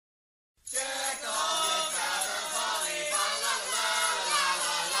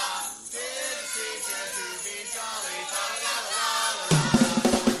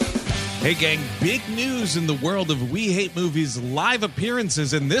Hey, gang, big news in the world of We Hate Movies live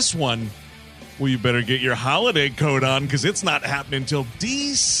appearances. In this one, well, you better get your holiday coat on because it's not happening until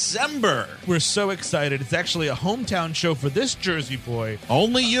December. We're so excited. It's actually a hometown show for this Jersey boy.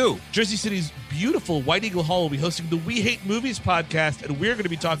 Only you. Jersey City's beautiful White Eagle Hall will be hosting the We Hate Movies podcast, and we're going to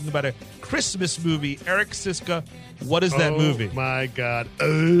be talking about a Christmas movie. Eric Siska, what is that movie? Oh, my God.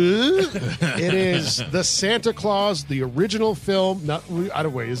 It is The Santa Claus, the original film. Not, I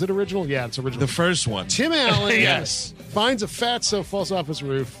don't wait. Is it original? Yeah, it's original. The first one. Tim Allen Yes. finds a fatso, falls off his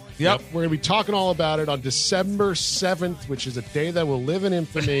roof. Yep. We're going to be talking all about it on December 7th, which is a day that will live in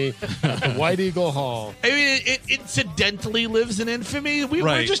infamy at the White Eagle Hall. I mean, it incidentally lives in infamy. We're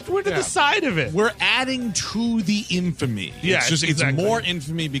Right. to the side of it. We're adding to the infamy. Yes, it's exactly. more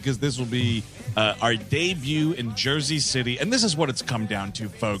infamy because this will be our debut in Jersey City. And this is what it's come down to,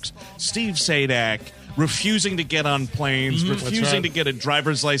 folks. Steve Sadak refusing to get on planes, refusing right. to get a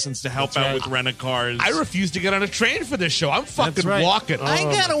driver's license to help out with rent-a-cars. I refuse to get on a train for this show. I'm fucking That's right. walking. I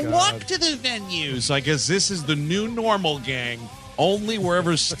Oh, gotta my God. walk to the venue. So I guess this is the new normal, gang. Only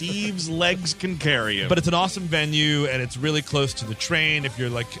wherever Steve's legs can carry him. But it's an awesome venue, and it's really close to the train. If you're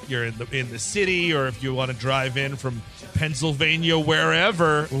in the city, or if you want to drive in from Pennsylvania,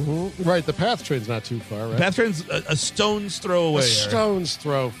 wherever, Right, the PATH train's not too far, right? PATH train's a stone's throw away. A stone's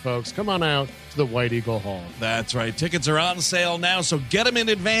throw, folks. Come on out to the White Eagle Hall. That's right. Tickets are on sale now, so get them in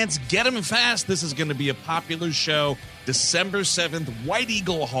advance. Get them fast. This is going to be a popular show. December 7th, White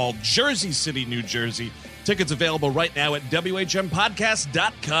Eagle Hall, Jersey City, New Jersey. Tickets available right now at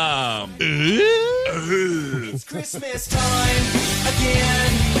WHMPodcast.com. It's Christmas time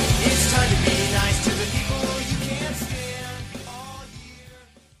again. It's time to be nice to the people you can't stand all year.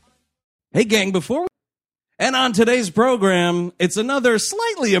 Hey, gang, and on today's program, it's another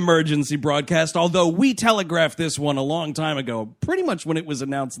slightly emergency broadcast, although we telegraphed this one a long time ago, pretty much when it was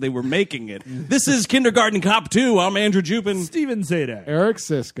announced they were making it. This is Kindergarten Cop 2. I'm Andrew Jupin, Steven Zadak. Eric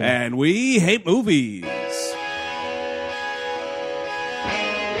Siska. and we hate movies.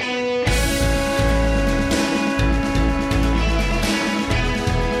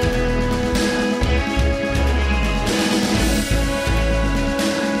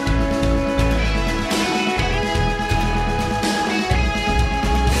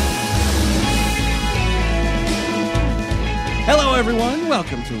 Hello, everyone.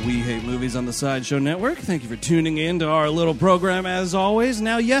 Welcome to We Hate Movies on the Sideshow Network. Thank you for tuning in to our little program, as always.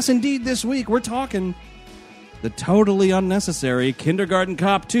 Now, yes, indeed, this week we're talking the totally unnecessary Kindergarten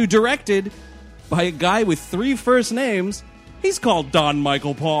Cop 2, directed by a guy with 3 first names. He's called Don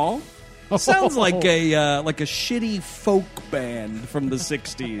Michael Paul. Sounds like a shitty folk band from the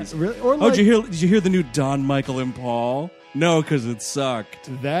 60s. Really? Or Did you hear the new Don Michael and Paul? No, because it sucked.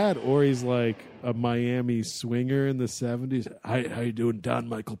 that, or he's like a Miami swinger in the 70s. How you doing, Don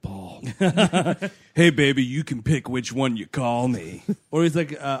Michael Paul? Hey, baby, you can pick which one you call me. Or he's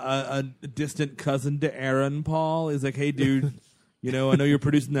like a distant cousin to Aaron Paul. He's like, hey, dude, I know you're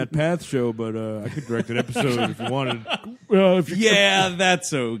producing that PATH show, but I could direct an episode if you wanted. Yeah,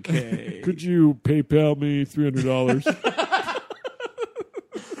 that's okay. Could you PayPal me $300?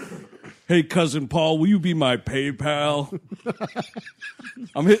 Hey, cousin Paul, will you be my PayPal?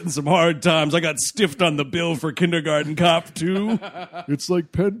 I'm hitting some hard times. I got stiffed on the bill for Kindergarten Cop 2. It's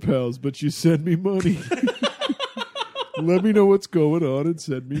like pen pals, but you send me money. Let me know what's going on and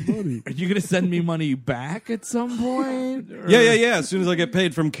send me money. Are you going to send me money back at some point? Yeah. As soon as I get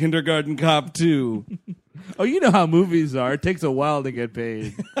paid from Kindergarten Cop 2. Oh, you know how movies are. It takes a while to get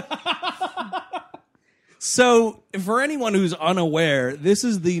paid. So, for anyone who's unaware, this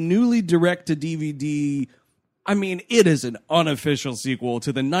is the newly direct-to-DVD. I mean, it is an unofficial sequel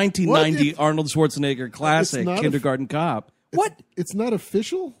to the 1990 Arnold Schwarzenegger classic, not Kindergarten Cop. What? It's not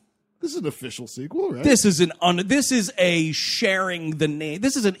official? This is an official sequel, right? This is this is a sharing the name.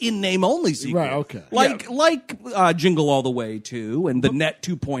 This is an in-name only sequel. Right, okay. Like Jingle All the Way 2 and the Net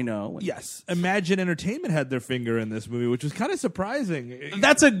 2.0. Yes. Imagine Entertainment had their finger in this movie, which was kind of surprising.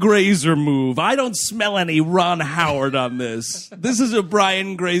 That's a Grazer move. I don't smell any Ron Howard on this. This is a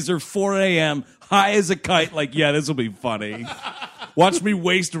Brian Grazer 4 a.m. high as a kite like, yeah, this will be funny. Watch me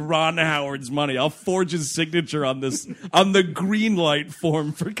waste Ron Howard's money. I'll forge his signature on the green light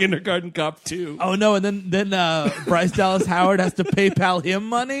form for Kindergarten Cop 2. Oh, no, and then Bryce Dallas Howard has to PayPal him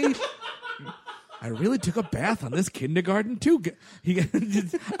money? I really took a bath on this Kindergarten too.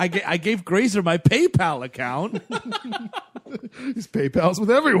 I gave Grazer my PayPal account. He's PayPals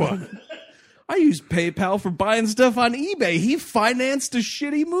with everyone. I use PayPal for buying stuff on eBay. He financed a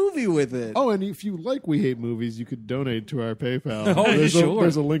shitty movie with it. Oh, and if you like We Hate Movies, you could donate to our PayPal. Oh, sure.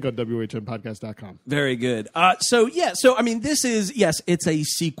 There's a link on WHMPodcast.com. Very good. So I mean, this is, yes, it's a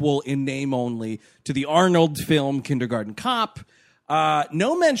sequel in name only to the Arnold film Kindergarten Cop.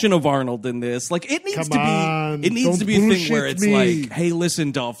 No mention of Arnold in this. Like, it needs Come to be on, a thing where bullshit it's me. like, hey,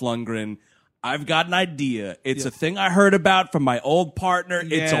 listen, Dolph Lundgren, I've got an idea. It's a thing I heard about from my old partner.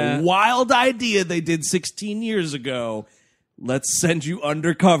 It's Yeah. a wild idea they did 16 years ago. Let's send you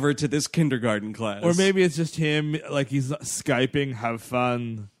undercover to this kindergarten class. Or maybe it's just him, like he's Skyping, have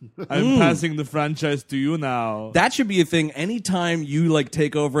fun. I'm passing the franchise to you now. that should be a thing. Anytime you like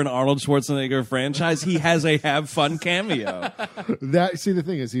take over an Arnold Schwarzenegger franchise, he has a have fun cameo. See, the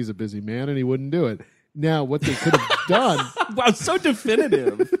thing is, he's a busy man and he wouldn't do it. Now, what they could have done, Wow, so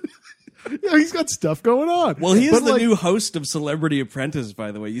definitive. he's got stuff going on. Well, he is But, the like, new host of Celebrity Apprentice,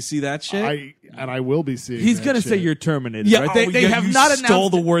 by the way. You see that shit? I will be seeing. He's that going to shit. say you're terminated, Yeah, right? They yeah, have you not stole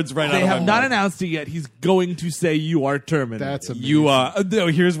announced the words right out They of have my not mouth. announced it yet. He's going to say you are terminated. That's amazing. You no,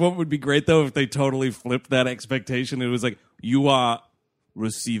 here's what would be great though if they totally flipped that expectation. It was like, you are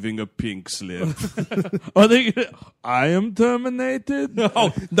receiving a pink slip. Are they? I am terminated.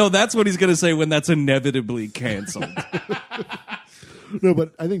 Oh, no, that's what he's going to say when that's inevitably canceled. No,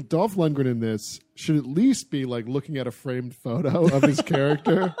 but I think Dolph Lundgren in this should at least be like looking at a framed photo of his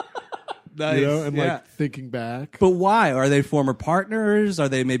character, Nice. you know, and yeah. like thinking back. But why? Are they former partners? Are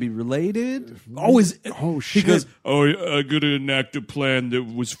they maybe related? Oh, shit. He goes, oh, I got to enact a plan that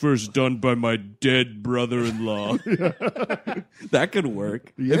was first done by my dead brother-in-law. That could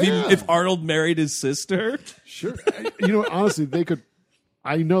work. Yeah. If Arnold married his sister. Sure. You know what? Honestly, they could.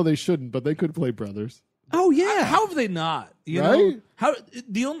 I know they shouldn't, but they could play brothers. Oh, yeah. How have they not? You Right? know, how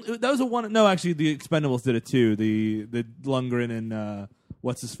the only that was a one. No, actually, the Expendables did it too. The Lundgren and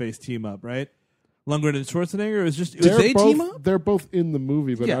what's his face team up, right? Lundgren and Schwarzenegger. It was just it was, they both, team up? They're both in the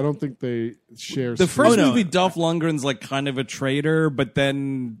movie, but Yeah. I don't think they share. The first no. movie, Dolph Lundgren's like kind of a traitor, but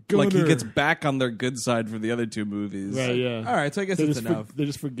then like he Gunner. gets back on their good side for the other two movies. Right, yeah. all right. So I guess They it's just, enough. they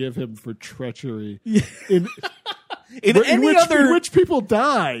just forgive him for treachery. In any in other which people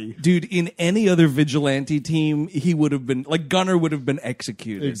die. dude, in any other vigilante team, he would have been like Gunner would have been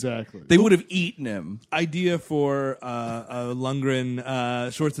executed. Exactly. They would have eaten him. Idea for a Lundgren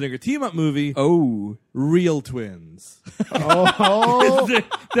Schwarzenegger team up movie. Oh. Real twins. Oh,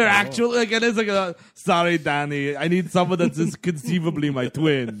 They're actually like it is like a sorry, Danny. I need someone that's just conceivably my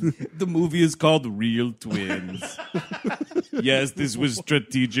twin. The movie is called Real Twins. Yes, this was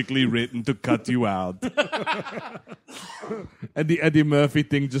strategically written to cut you out. And the Eddie Murphy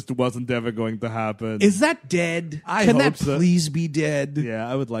thing just wasn't ever going to happen. Is that dead? I Can hope that so. please be dead? Yeah,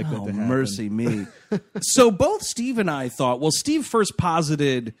 I would like that Oh, to happen. mercy me. So both Steve and I thought, well, Steve first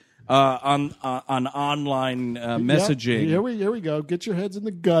posited on online messaging. Yep. Here we go. Get your heads in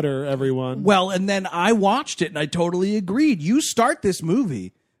the gutter, everyone. Well, and then I watched it and I totally agreed. You start this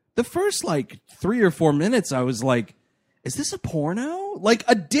movie, the first like 3 or 4 minutes, I was like, is this a porno? Like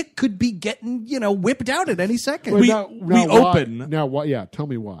a dick could be getting, whipped out at any second. Wait, we why- open. Now, why? Yeah, tell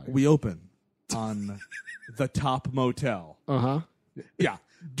me why. We open on the Top Motel. Uh-huh. Yeah.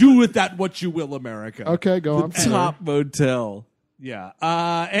 Do with that what you will, America. Okay, go on. Top motel. Yeah.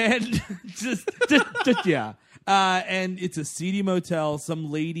 And just yeah. And it's a seedy motel.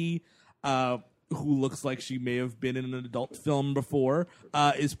 Some lady who looks like she may have been in an adult film before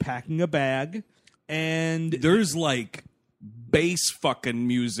is packing a bag. And There's like bass fucking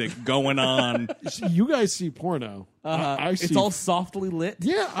music going on. You guys see porno. I see. it's all softly lit.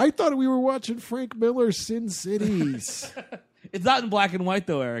 Yeah, I thought we were watching Frank Miller's Sin Cities. It's not in black and white,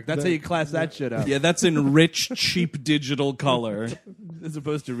 though, Eric. That's how you class that shit up. Yeah, that's in rich, cheap digital color. As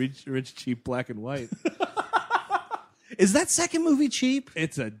opposed to rich, cheap black and white. Is that second movie cheap?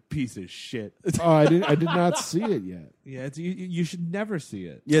 It's a piece of shit. Oh, I did not see it yet. Yeah, you should never see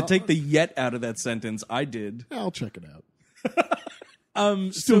it. Yeah, take the yet out of that sentence. I did. I'll check it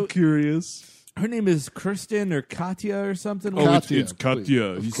out. So curious. her name is Kirsten or Katya or something. Oh, Katya, it's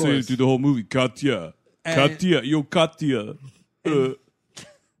Katya. He said it through the whole movie. Katya. And- Katya. Yo, Katya.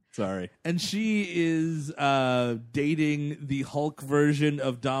 Sorry. And she is dating the Hulk version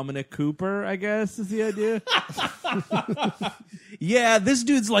of Dominic Cooper, I guess, is the idea. Yeah, this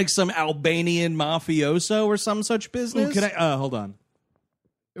dude's like some Albanian mafioso or some such business. Ooh, can I hold on.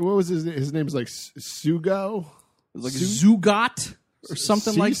 What was his name? His name's like Sugo? Like Zugot or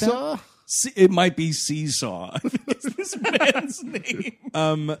something like that. Seesaw? It might be Seesaw. I think it's this man's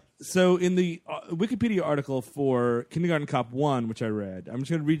name. So in the Wikipedia article for Kindergarten Cop 1, which I read, I'm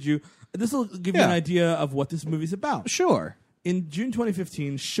just going to read you. This will give you an Yeah. idea of what this movie's about. Sure. In June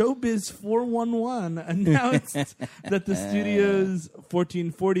 2015, Showbiz 411 announced that the studio's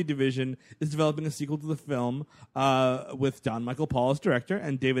 1440 division is developing a sequel to the film with John Michael Paul as director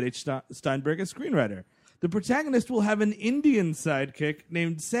and David H. Steinberg as screenwriter. The protagonist will have an Indian sidekick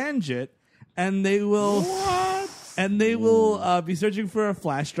named Sanjit, and they will be searching for a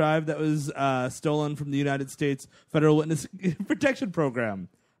flash drive that was stolen from the United States Federal Witness Protection Program.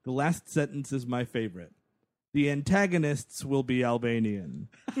 The last sentence is my favorite. The antagonists will be Albanian.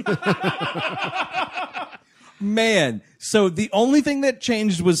 Man, so the only thing that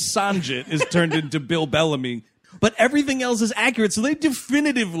changed was Sanjit is turned into Bill Bellamy, but everything else is accurate. So they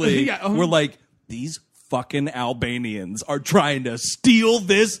definitively were like, these fucking Albanians are trying to steal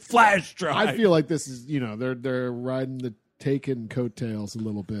this flash drive. I feel like this is, they're riding the Taken coattails a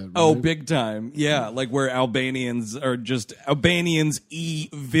little bit. Right? Oh, big time. Yeah, like where Albanians are just Albanians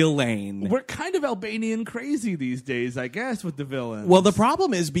villain. We're kind of Albanian crazy these days, I guess, with the villains. Well, the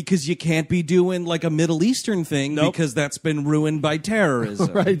problem is because you can't be doing like a Middle Eastern thing because that's been ruined by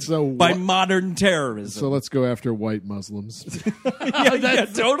terrorism. Right, so by modern terrorism. So let's go after white Muslims. yeah,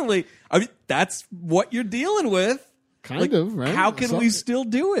 totally. I mean, that's what you're dealing with. Kind of, right? How can we still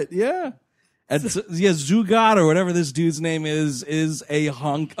do it? Yeah. And Zugat or whatever this dude's name is a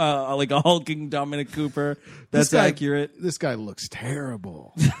hunk, like a hulking Dominic Cooper. That's accurate. This guy looks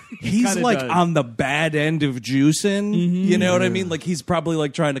terrible. He's like does. on the bad end of juicing. You know what I mean? Like he's probably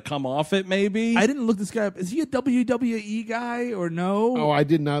like trying to come off it. Maybe. I didn't look this guy up. Is he a WWE guy or no? Oh, I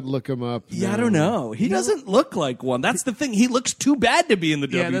did not look him up. Yeah, no. I don't know. He doesn't look like one. That's the thing. He looks too bad to be in the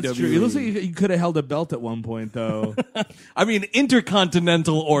WWE. That's true. He looks like he could have held a belt at one point, though. I mean,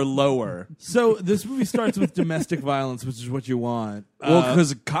 intercontinental or lower. So this movie starts with domestic violence, which is what you want. Well,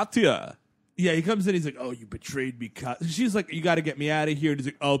 because Katya. Yeah, he comes in. He's like, "Oh, you betrayed me, Katya." She's like, "You got to get me out of here." And he's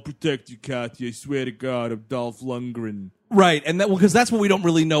like, "I'll protect you, Katya. I swear to God, I'm Dolph Lundgren." Right, and because that's what we don't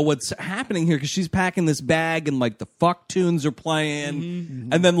really know what's happening here, because she's packing this bag and like the fuck tunes are playing,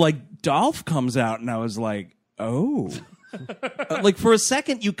 and then like Dolph comes out, and I was like, oh. Like for a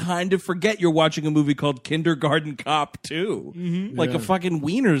second, you kind of forget you're watching a movie called Kindergarten Cop 2. Like a fucking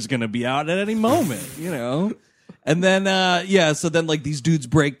wiener's gonna be out at any moment, you know? And then, so then like these dudes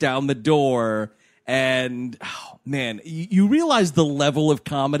break down the door, and oh, man, you realize the level of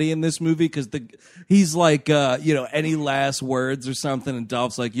comedy in this movie because he's like, any last words or something, and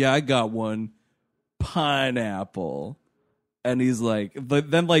Dolph's like, yeah, I got one, pineapple. And he's like,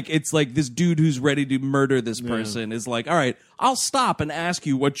 but then like it's like this dude who's ready to murder this person is like, all right, I'll stop and ask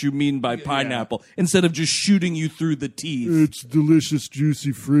you what you mean by pineapple instead of just shooting you through the teeth. It's delicious,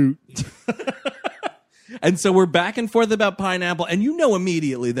 juicy fruit. And so we're back and forth about pineapple, and you know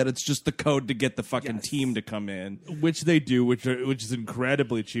immediately that it's just the code to get the fucking team to come in. Which they do, which is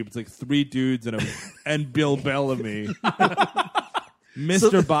incredibly cheap. It's like 3 dudes and Bill Bellamy,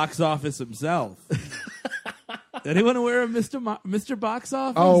 Mr. Box Office himself. Anyone aware of Mr. Box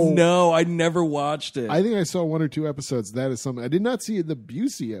Office? Oh. No, I never watched it. I think I saw 1 or 2 episodes. That is something I did not see in the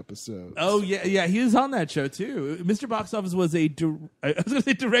Busey episode. Oh yeah, he was on that show too. Mr. Box Office was I was going to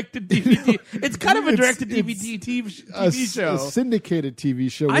say directed DVD. It's kind of a directed DVD TV show. A syndicated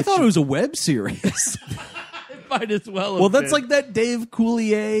TV show. I thought it was a web series. Might as well. Well, that's like that Dave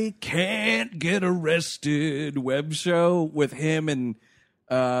Coulier can't get arrested web show with him and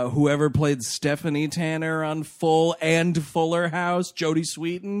whoever played Stephanie Tanner on Full and Fuller House, Jodie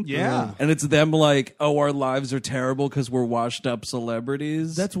Sweetin. Yeah. And it's them like, oh, our lives are terrible because we're washed up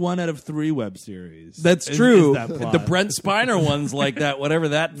celebrities. That's 1 out of 3 web series. That's is true. that plot. The Brent Spiner one's like that, whatever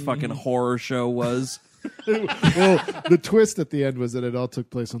that fucking horror show was. Well, the twist at the end was that it all took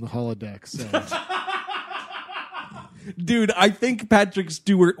place on the holodeck. So. Dude, I think Patrick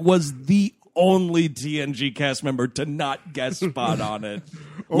Stewart was the only TNG cast member to not guest spot on it.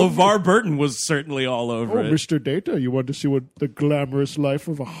 LeVar Burton was certainly all over it. Mr. Data, you want to see what the glamorous life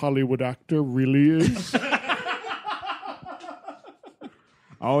of a Hollywood actor really is?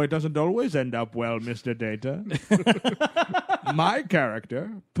 Oh, it doesn't always end up well, Mr. Data. My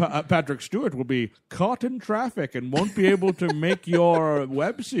character, Patrick Stewart, will be caught in traffic and won't be able to make your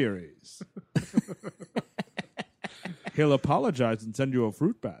web series. He'll apologize and send you a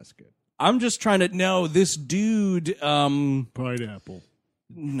fruit basket. I'm just trying to know this dude. Pineapple.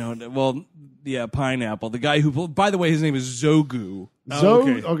 No, well, yeah, pineapple. The guy who, by the way, his name is Zogu.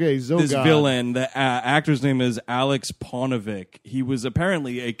 Zogat. This villain, the actor's name is Alex Paunovic. He was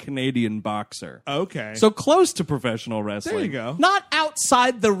apparently a Canadian boxer. Okay. So close to professional wrestling. There you go. Not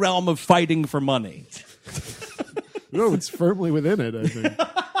outside the realm of fighting for money. No, it's firmly within it, I think.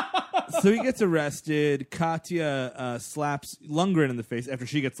 So he gets arrested. Katya slaps Lundgren in the face after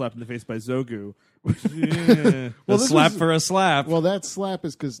she gets slapped in the face by Zogu. Yeah. A this slap was- for a slap. Well, that slap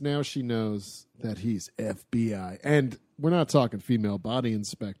is because now she knows that he's FBI, and we're not talking female body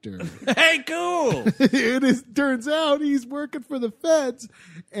inspector. Hey, cool. Turns out he's working for the feds,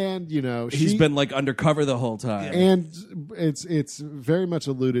 and He's been like undercover the whole time. and it's very much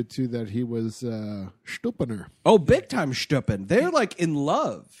alluded to that he was stupping her. Oh, big time Stuppen. They're like in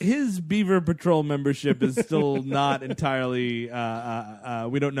love. His Beaver Patrol membership is still not entirely.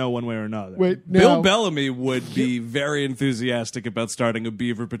 We don't know one way or another. Wait, Bill now, Bellamy would be very enthusiastic about starting a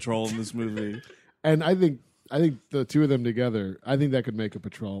Beaver Patrol in this movie. and I think the two of them together, I think that could make a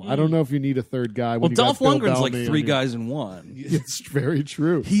patrol. I don't know if you need a third guy. Well, When you got Dolph Bill Lundgren's like Bellamy three on your- guys in one. It's very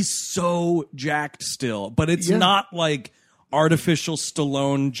true. He's so jacked still, but it's Yeah. not like artificial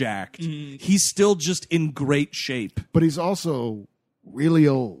Stallone jacked. He's still just in great shape. But he's also really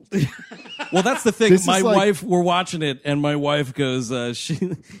old. Well, that's the thing. This is My like- wife, we're watching it, and my wife goes,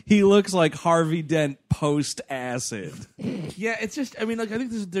 he looks like Harvey Dent post acid. Yeah, it's just. I mean, like I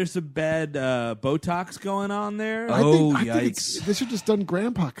think there's some bad Botox going on there. Oh, I think yikes. they should just done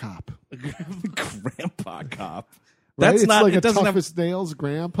Grandpa Cop. Grandpa Cop. Right? That's It's not. like It a doesn't have. toughest nails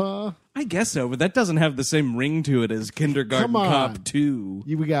Grandpa. I guess so, but that doesn't have the same ring to it as Kindergarten Come on. Cop 2.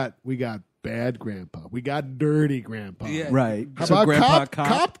 We got bad Grandpa. We got dirty Grandpa. Yeah. Right. How So about Grandpa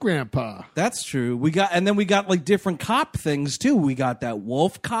cop Grandpa? That's true. And then we got like different cop things too. We got that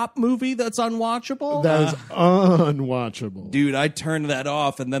Wolf Cop movie that's unwatchable. That is unwatchable. Dude, I turned that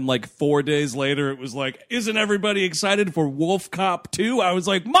off, and then like 4 days later, it was like, "Isn't everybody excited for Wolf Cop 2?" I was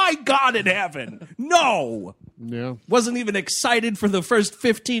like, "My God in heaven, no!" Yeah. Wasn't even excited for the first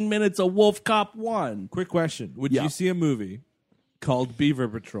 15 minutes of Wolf Cop 1. Quick question: would Yeah. you see a movie called Beaver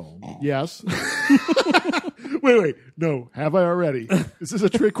Patrol, Yes. Wait. No. Have I already? This is a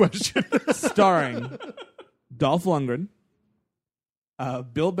trick question. starring Dolph Lundgren,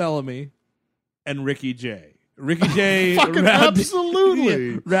 Bill Bellamy, and Ricky Jay? Ricky Jay Fucking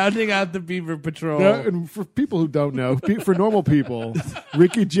absolutely. rounding out the Beaver Patrol. Now, and for people who don't know, for normal people,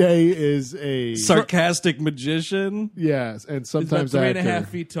 Ricky Jay is a Sarcastic magician. yes, and He's sometimes about 3.5 actor.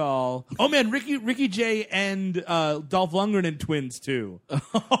 feet tall. Oh man, Ricky Jay and Dolph Lundgren and twins too.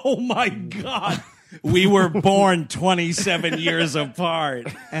 Oh my God. We were born 27 years apart.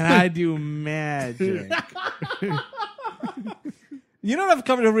 And I do magic. You know what I've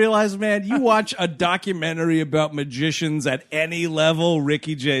come to realize, man? You watch a documentary about magicians at any level,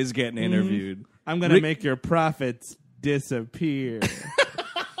 Ricky Jay's getting interviewed. I'm gonna make your profits disappear.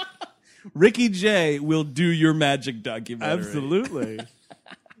 Ricky Jay will do your magic documentary. Absolutely.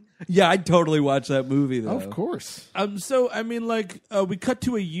 Yeah, I'd totally watch that movie, though. Of course. So I mean, like, we cut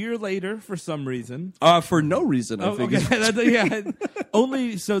to a year later for some reason. For no reason, I think. Yeah,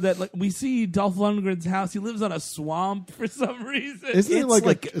 only so that like we see Dolph Lundgren's house. He lives on a swamp for some reason. Isn't it It's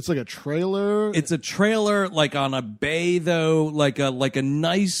like- it's like a trailer? It's a trailer, like on a bay, though, like a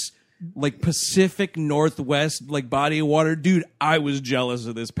nice, like Pacific Northwest, like body of water. Dude, I was jealous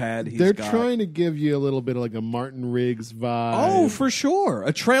of this pad. They're trying to give you a little bit of like a Martin Riggs vibe. Oh, for sure.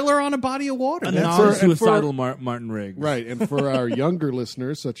 A trailer on a body of water. a That's- non-suicidal Martin Riggs. Right, and for our younger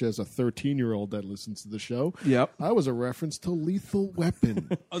listeners, such as a 13-year-old that listens to the show, Yep. I was a reference to Lethal Weapon.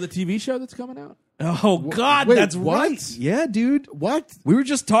 Oh, the TV show that's coming out. Oh, God, wait, that's what? right. Yeah, dude. What? We were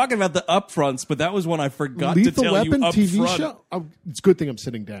just talking about the upfronts, but that was when I forgot Lethal to tell Weapon you up TV front. show? Oh, it's a good thing I'm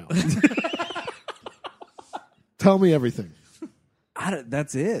sitting down. Tell me everything.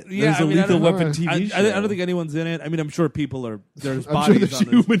 That's it. Yeah, There's I a mean, I Lethal don't- Weapon I- TV show. I don't think anyone's in it. I mean, I'm sure people are. There's I'm sure bodies there's on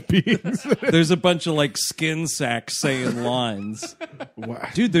this. human beings. There's a bunch of like skin sacks saying lines. Wow.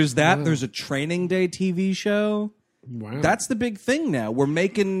 Dude, there's that. There's a Training Day TV show. Wow. That's the big thing now. We're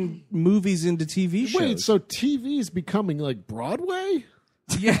making movies into TV shows. Wait, so TV is becoming like Broadway?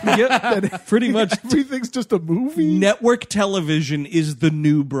 Yep, pretty much. Everything's just a movie? Network television is the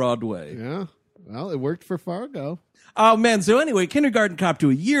new Broadway. Yeah. Well, it worked for Fargo. Oh man! So anyway, Kindergarten Cop 2.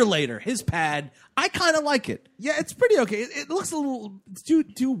 A year later, his pad. I kind of like it. Yeah, it's pretty okay. It looks a little. It's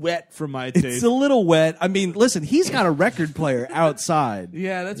too wet for my taste. It's a little wet. I mean, listen, he's got a record player outside.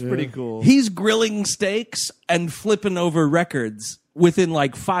 yeah, that's pretty cool. He's grilling steaks and flipping over records within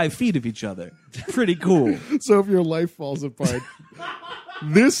like 5 feet of each other. Pretty cool. So if your life falls apart,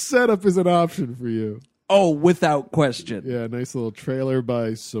 this setup is an option for you. Oh, without question. Yeah, nice little trailer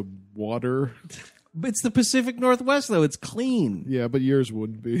by some water. But it's the Pacific Northwest, though. It's clean. Yeah, but yours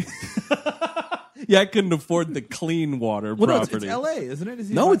wouldn't be. Yeah, I couldn't afford the clean water well, no, it's property. L.A., isn't it? Is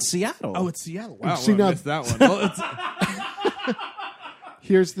he no, not- it's Seattle. Oh, it's Seattle. Wow, See, I now- missed that one. Well, it's,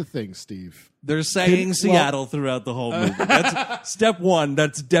 Here's the thing, Steve. They're saying Seattle throughout the whole movie. That's step one.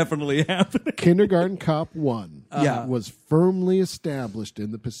 That's definitely happening. Kindergarten Cop 1 Yeah. was firmly established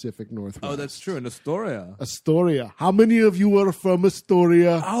in the Pacific Northwest. Oh, that's true. In Astoria. Astoria. How many of you are from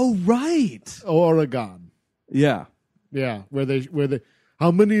Astoria, Oh, right. Oregon? Yeah. Yeah, where they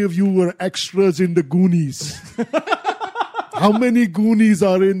how many of you were extras in the Goonies? How many Goonies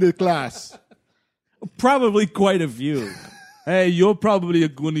are in the class? Probably quite a few. Hey, you're probably a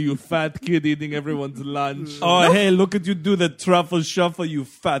goonie, you fat kid eating everyone's lunch. Oh, hey, look at you do the truffle shuffle, you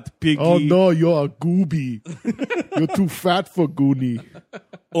fat piggy. Oh no, you're a gooby. You're too fat for Goonie.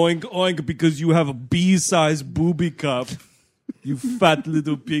 Oink, oink, because you have a B-size booby cup. You fat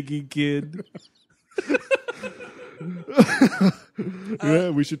little piggy kid. Yeah,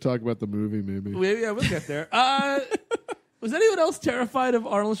 we should talk about the movie maybe. Yeah, we'll get there. Was anyone else terrified of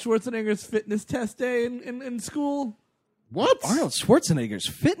Arnold Schwarzenegger's fitness test day in school? What? Arnold Schwarzenegger's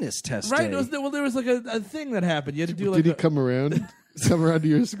fitness test Right? day. There was like a thing that happened. You had to do like Did he come around? Come around to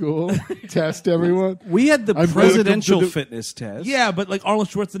your school? Test everyone? We had the I'm presidential welcome to fitness test. Yeah, but like Arnold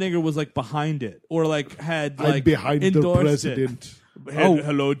Schwarzenegger was like behind it, or like had like I'm behind the endorsed president. It.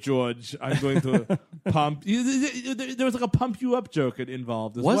 Hello, George. I'm going to pump. There was like a pump you up joke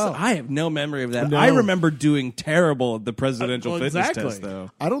involved as well. I have no memory of that. No. I remember doing terrible at the presidential well, fitness exactly. test, though.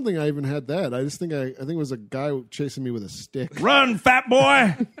 I don't think I even had that. I just think I think it was a guy chasing me with a stick. Run, fat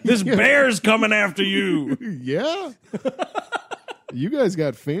boy! This bear's coming after you. Yeah. You guys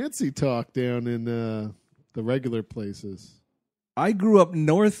got fancy talk down in the regular places. I grew up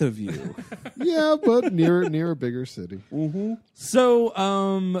north of you. Yeah, but near a bigger city.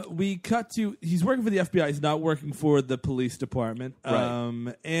 So we cut to he's working for the FBI. He's not working for the police department.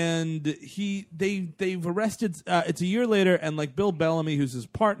 Right. And they've arrested. It's a year later, and like Bill Bellamy, who's his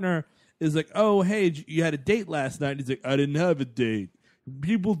partner, is like, "Oh, hey, you had a date last night." And he's like, "I didn't have a date.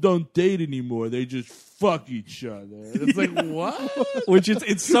 People don't date anymore. They just fuck each other." And it's like, what? Which is,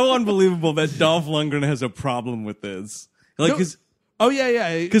 it's so unbelievable that Dolph Lundgren has a problem with this. Like, No- Oh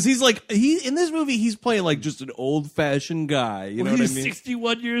yeah. because he's like, in this movie, he's playing like just an old fashioned guy. You know what I He's mean?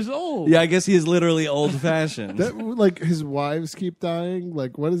 61 years old. Yeah, I guess he is literally old fashioned. That like his wives keep dying.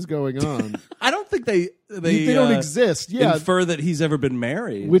 Like, what is going on? I don't think they don't exist. Yeah, infer that he's ever been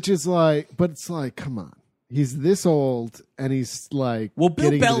married. which is like, but it's like, come on. He's this old, and he's like, Well, Bill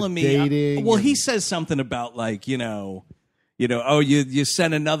getting into Bellamy. dating. Well, and- he says something about like oh, you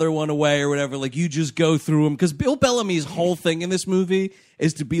send another one away or whatever. Like you just go through them because Bill Bellamy's whole thing in this movie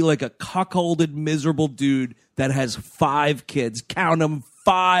is to be like a cuckolded, miserable dude that has 5 kids. Count them,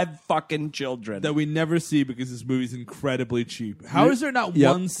 5 fucking children. That we never see because this movie's incredibly cheap. How is there not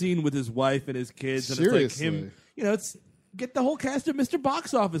Yep. one scene with his wife and his kids? And it's like him, Seriously. it's get the whole cast of Mr.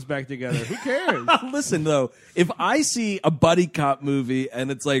 Box Office back together. Who cares? Listen, though, if I see a buddy cop movie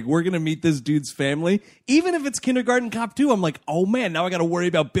and it's like, we're going to meet this dude's family, even if it's Kindergarten Cop 2, I'm like, oh man, now I got to worry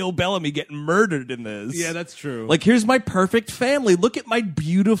about Bill Bellamy getting murdered in this. Yeah, that's true. Like, here's my perfect family. Look at my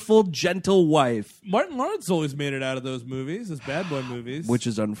beautiful, gentle wife. Martin Lawrence always made it out of those movies, those bad boy movies. Which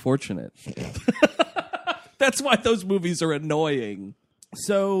is unfortunate. That's why those movies are annoying.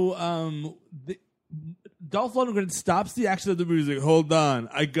 So, Dolph Lundgren stops the action of the movie. He's like, "Hold on,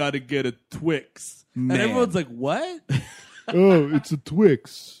 I gotta get a Twix," Man. and everyone's like, "What?" Oh, it's a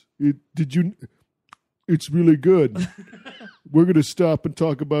Twix. It's really good. We're going to stop and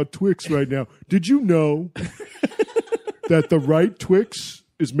talk about Twix right now. Did you know that the right Twix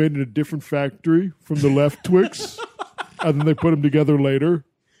is made in a different factory from the left Twix? And then they put them together later?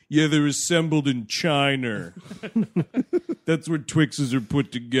 Yeah, they're assembled in China. That's where Twixes are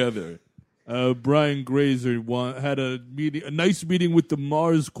put together. Brian Grazer had a nice meeting with the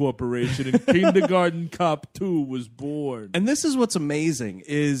Mars Corporation, and Kindergarten Cop 2 was born. And this is what's amazing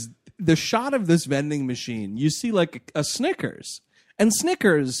is the shot of this vending machine. You see like a Snickers. And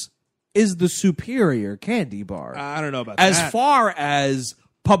Snickers is the superior candy bar. I don't know about as that. far as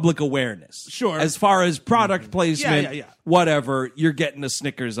public awareness. Sure. As far as product placement, Yeah. whatever, you're getting a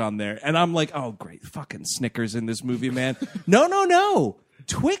Snickers on there. And I'm like, oh, great. Fucking Snickers in this movie, man. No.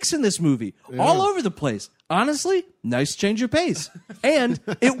 Twix in this movie. All over the place. Honestly, nice change of pace. And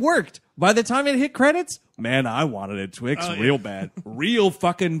it worked. By the time it hit credits, man, I wanted a Twix real bad. Real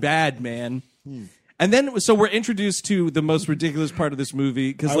fucking bad, man. And then, so we're introduced to the most ridiculous part of this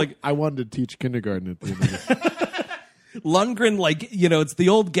movie. Because, like, I wanted to teach kindergarten at the end of this. Lundgren, like, it's the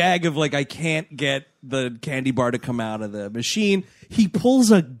old gag of, like, I can't get the candy bar to come out of the machine. He pulls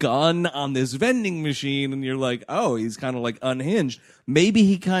a gun on this vending machine, and you're like, oh, he's kind of, like, unhinged. Maybe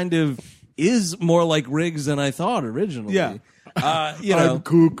he kind of is more like Riggs than I thought originally. Yeah. You know. I'm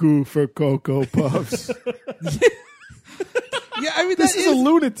cuckoo for Cocoa Puffs. Yeah, I mean, This is a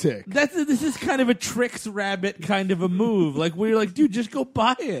lunatic. this is kind of a tricks rabbit kind of a move. Like where you're like, dude, just go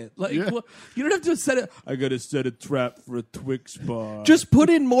buy it. Like Yeah. well, you don't have to set it. I gotta set a trap for a Twix bar. Just put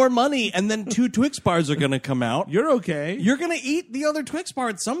in more money, and then 2 Twix bars are going to come out. you're okay. You're going to eat the other Twix bar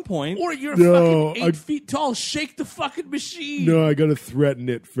at some point. or you're No, fucking 8 feet tall. Shake the fucking machine. No, I got to threaten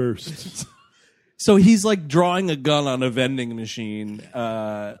it first. So he's like drawing a gun on a vending machine,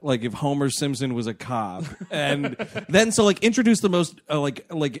 like if Homer Simpson was a cop, and then so like introduce the most like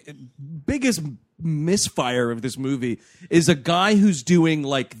biggest misfire of this movie is a guy who's doing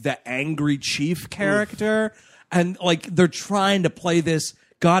like the angry chief character, and like they're trying to play this.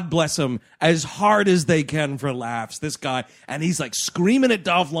 God bless him, as hard as they can for laughs. This guy, and he's like screaming at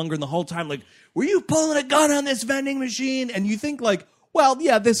Dolph Lundgren the whole time, like, "Were you pulling a gun on this vending machine?" And you think like, well,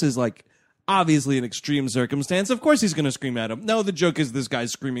 yeah, this is like. Obviously, an extreme circumstance. Of course, he's going to scream at him. No, the joke is this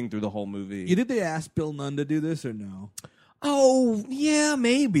guy's screaming through the whole movie. Did they ask Bill Nunn to do this or no? Oh, yeah,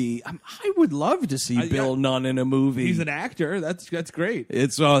 maybe. I would love to see Bill Nunn in a movie. He's an actor. That's great.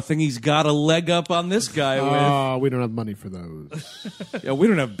 It's a thing he's got a leg up on this guy Oh, we don't have money for those. with. Yeah, we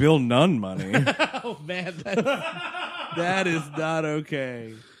don't have Bill Nunn money. Oh man, that is not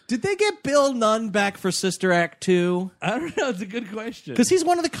okay. Did they get Bill Nunn back for Sister Act 2? I don't know. It's a good question. Because he's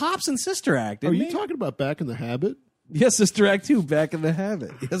one of the cops in Sister Act, Are isn't you he? talking about Back in the Habit? Yes, Sister Act 2, Back in the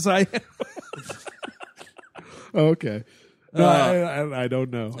Habit. Yes, I am. Oh, okay. No, I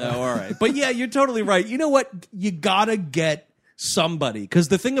don't know. Oh, all right. But yeah, you're totally right. You know what? You gotta get somebody. Because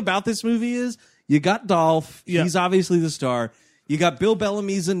the thing about this movie is you got Dolph. Yeah. He's obviously the star. You got Bill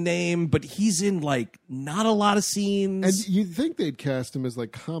Bellamy's a name, but he's in like not a lot of scenes. And you'd think they'd cast him as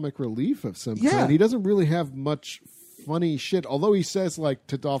like comic relief of some Yeah. kind. He doesn't really have much funny shit. Although he says like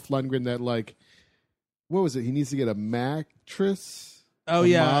to Dolph Lundgren that like, what was it? He needs to get a mattress. Oh, a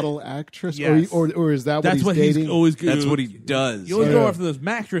yeah. model actress. Yes. Or is that That's what what he's dating? he's always. That's what he does. You always Yeah. go after those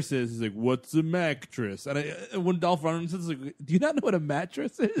mattresses. He's like, "What's a mattress?" And when Dolph Lundgren says, like, "Do you not know what a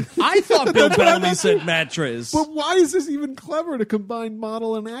mattress is?" I thought Bill Bellamy said mattress. But why is this even clever to combine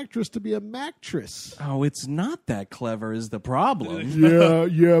model and actress to be a mattress? Oh, it's not that clever is the problem.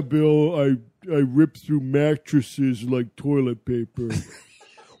 yeah, Bill. I rip through mattresses like toilet paper.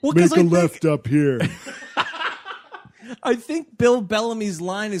 Well, Make 'cause a left up here. I think Bill Bellamy's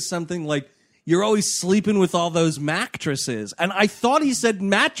line is something like, "You're always sleeping with all those mattresses." And I thought he said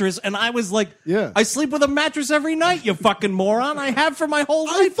mattress, and I was like, Yeah. I sleep with a mattress every night, you fucking moron. I have for my whole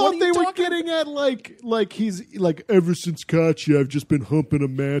life. I What thought are they you were talking getting at like he's like ever since Katya, I've just been humping a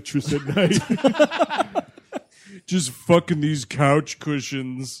mattress at night. Just fucking these couch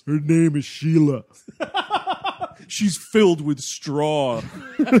cushions. Her name is Sheila. She's filled with straw.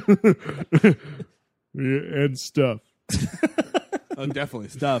 Yeah, and stuff. Oh, definitely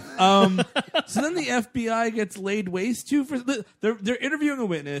stuff. So then the FBI gets laid waste to for they're interviewing a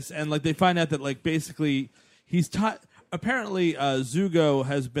witness, and like they find out that like basically he's taught. Apparently, Zugo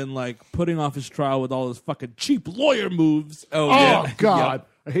has been like putting off his trial with all his fucking cheap lawyer moves. Oh, Oh God,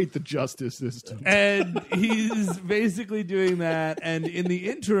 I hate the justice system. And he's basically doing that. And in the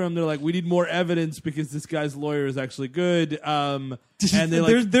interim, they're like, we need more evidence because this guy's lawyer is actually good. And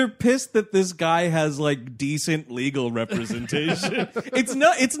they're pissed that this guy has like decent legal representation. it's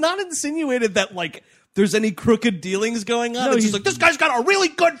not insinuated that like there's any crooked dealings going on. No, It's he's- just like, this guy's got a really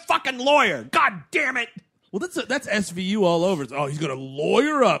good fucking lawyer. God damn it. well, that's SVU all over. It's, oh, he's going to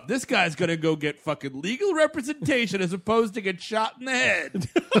lawyer up. This guy's going to go get fucking legal representation as opposed to get shot in the head.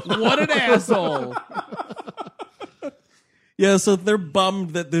 What an asshole. Yeah, so they're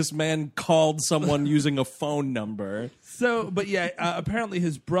bummed that this man called someone using a phone number. So, but yeah, apparently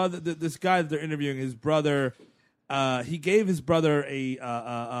his brother, this guy that they're interviewing, his brother, he gave his brother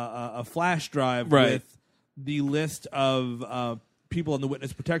a flash drive Right. with the list of people on the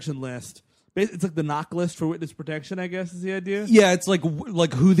witness protection list. It's like the knock list for witness protection, I guess, is the idea. Yeah, it's like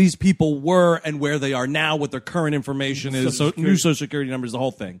who these people were and where they are now, what their current information is, Social new social security numbers, the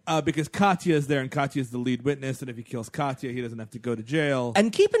whole thing. Because Katya is there, and Katya is the lead witness, and if he kills Katya, he doesn't have to go to jail.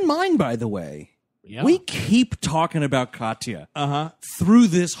 And keep in mind, by the way, we keep talking about Katya Uh-huh. through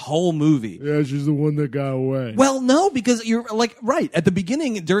this whole movie. Yeah, she's the one that got away. Well, no, because you're like right at the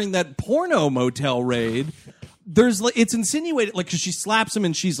beginning during that porno motel raid. There's like it's insinuated like 'cause she slaps him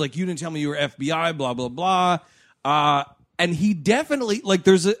and she's like, "You didn't tell me you were FBI," blah blah blah. And he definitely like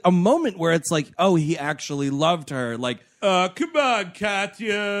there's a moment where it's like, oh, he actually loved her. Like, Come on,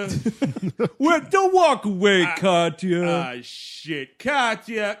 Katya. don't walk away, Katya. Shit.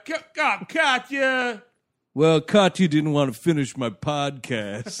 Katya. Katya. Well, Katya didn't want to finish my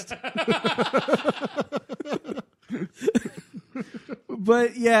podcast.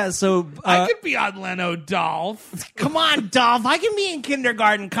 But yeah, so I could be on Leno, Dolph. Come on, Dolph. I can be in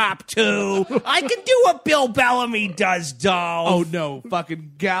Kindergarten Cop too. I can do what Bill Bellamy does, Dolph. Oh no,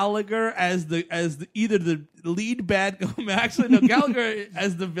 fucking Gallagher as the either the lead bad guy. Actually, no, Gallagher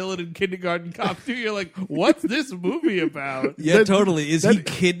as the villain in Kindergarten Cop 2. You're like, what's this movie about? yeah, totally. Is he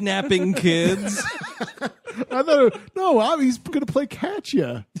kidnapping kids? I thought, no, he's going to play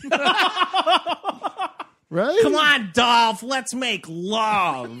Katya. Right? Come on, Dolph. Let's make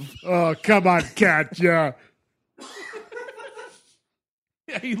love. Oh, come on, Katya.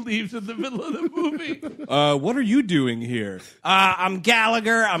 Yeah, he leaves in the middle of the movie. What are you doing here? I'm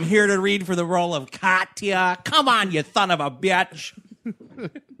Gallagher. I'm here to read for the role of Katya. Come on, you son of a bitch.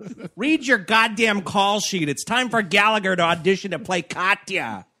 Read your goddamn call sheet. It's time for Gallagher to audition to play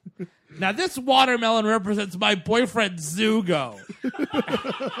Katya. Now, this watermelon represents my boyfriend Zugo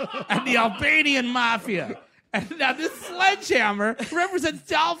and the Albanian mafia. And now this sledgehammer represents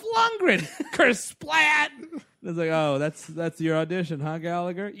Dolph Lundgren. Kersplat. It's like, oh, that's your audition, huh,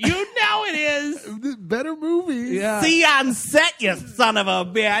 Gallagher? You know it is. Better movies. Yeah. See you on set, you son of a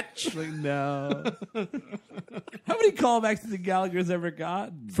bitch. Like, no. How many callbacks has Gallagher's ever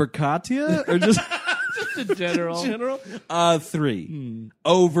gotten? For Katya? Or just Just in general. 3.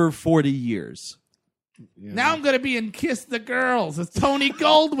 Over 40 years. Now I'm going to be in Kiss the Girls. It's Tony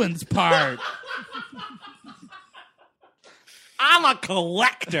Goldwyn's part. I'm a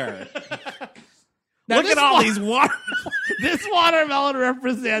collector. Now, Look this at all wa- these water. This watermelon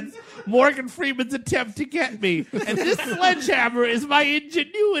represents Morgan Freeman's attempt to get me. And this sledgehammer is my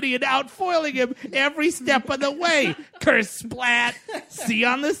ingenuity in outfoiling him every step of the way. Curse splat. See you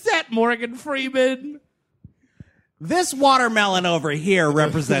on the set, Morgan Freeman. This watermelon over here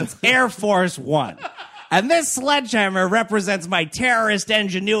represents Air Force One. And this sledgehammer represents my terrorist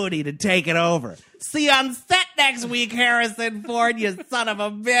ingenuity to take it over. See you on set next week, Harrison Ford, you son of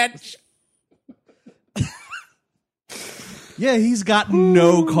a bitch. Yeah, he's got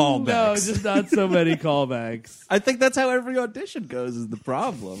no callbacks. No, just not so many callbacks. I think that's how every audition goes is the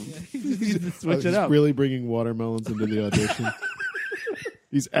problem. You just need to switch it He's up. really bringing watermelons into the audition.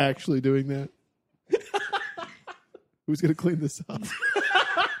 He's actually doing that. Who's going to clean this up?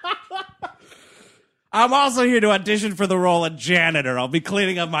 I'm also here to audition for the role of janitor. I'll be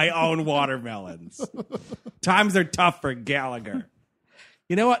cleaning up my own watermelons. Times are tough for Gallagher.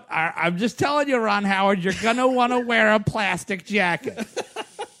 You know what? I'm just telling you, Ron Howard, you're going to want to wear a plastic jacket.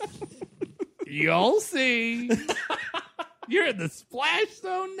 You'll see. You're in the splash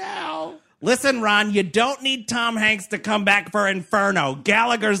zone now. Listen, Ron, you don't need Tom Hanks to come back for Inferno.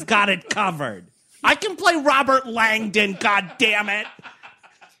 Gallagher's got it covered. I can play Robert Langdon, goddammit.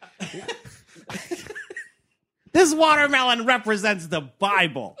 This watermelon represents the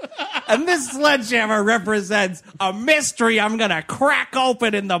Bible. And this sledgehammer represents a mystery I'm going to crack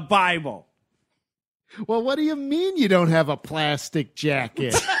open in the Bible. Well, what do you mean you don't have a plastic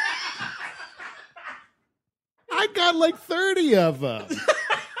jacket? I got like 30 of them.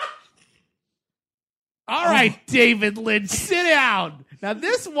 All right, David Lynch, sit down. Now,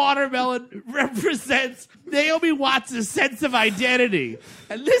 this watermelon represents Naomi Watts' sense of identity.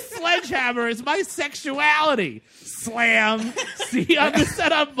 And this sledgehammer is my sexuality. Slam. See you on the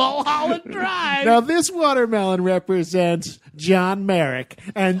set of Mulholland Drive. Now, this watermelon represents John Merrick,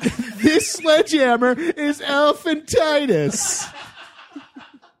 and this sledgehammer is elephantitis.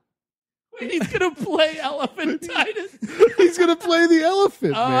 He's going to play elephantitis. He's going to play the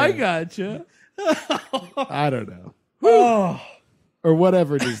elephant, Oh, man. I gotcha. I don't know. Or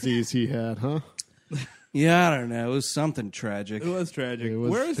whatever disease he had, huh? Yeah, I don't know. It was something tragic. It was tragic. It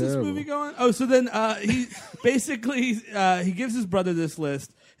was Where is this terrible. movie going? Oh, so then he basically he gives his brother this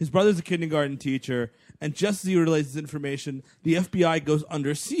list. His brother's a kindergarten teacher, and just as he relays this information, the FBI goes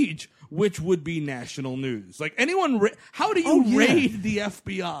under siege, which would be national news. Like anyone, how do you raid the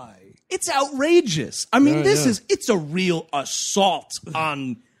FBI? It's outrageous. I mean, Yeah, it's a real assault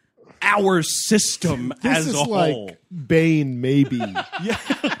on our system This as is a like whole. Bane, maybe.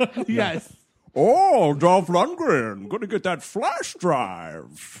 Yes. Oh, Dolph Lundgren, gonna get that flash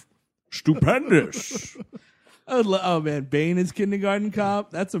drive. Stupendous. Oh man, Bane is Kindergarten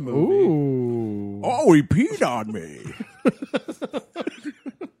Cop. That's a movie. Ooh. Oh, he peed on me.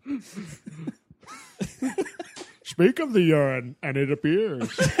 Speak of the urine, and it appears.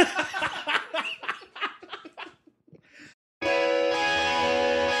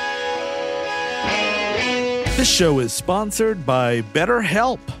 This show is sponsored by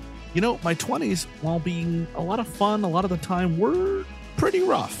BetterHelp. You know, my 20s, while being a lot of fun a lot of the time, were pretty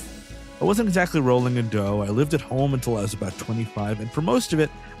rough. I wasn't exactly rolling in dough. I lived at home until I was about 25, and for most of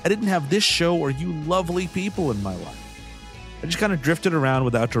it, I didn't have this show or you lovely people in my life. I just kind of drifted around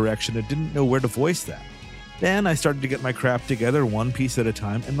without direction and didn't know where to voice that. Then I started to get my crap together one piece at a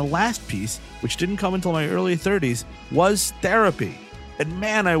time, and the last piece, which didn't come until my early 30s, was therapy. And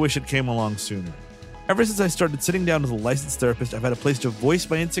man, I wish it came along sooner. Ever since I started sitting down with a licensed therapist, I've had a place to voice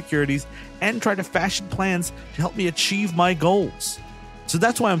my insecurities and try to fashion plans to help me achieve my goals. So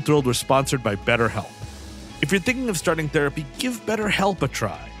that's why I'm thrilled we're sponsored by BetterHelp. If you're thinking of starting therapy, give BetterHelp a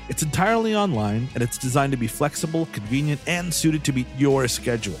try. It's entirely online, and it's designed to be flexible, convenient, and suited to meet your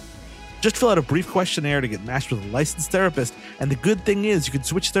schedule. Just fill out a brief questionnaire to get matched with a licensed therapist, and the good thing is you can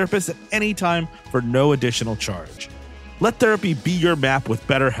switch therapists at any time for no additional charge. Let therapy be your map with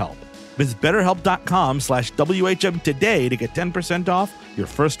BetterHelp. Visit BetterHelp.com/WHM today to get 10% off your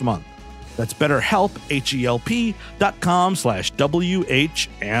first month. That's BetterHelp, HELP.com/WHM.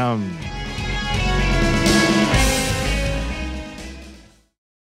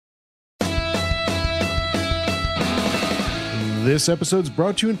 This episode's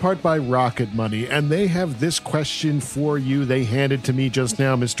brought to you in part by Rocket Money, and they have this question for you. They handed to me just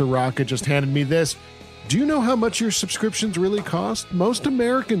now. Mr. Rocket just handed me this. Do you know how much your subscriptions really cost? Most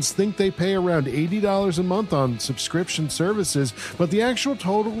Americans think they pay around $80 a month on subscription services, but the actual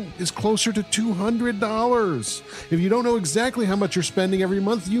total is closer to $200. If you don't know exactly how much you're spending every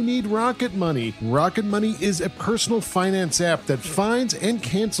month, you need Rocket Money. Rocket Money is a personal finance app that finds and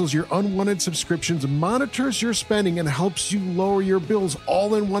cancels your unwanted subscriptions, monitors your spending, and helps you lower your bills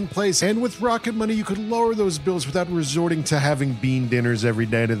all in one place. And with Rocket Money, you could lower those bills without resorting to having bean dinners every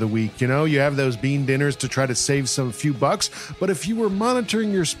day of the week. You know, you have those bean dinners to try to save some few bucks, but if you were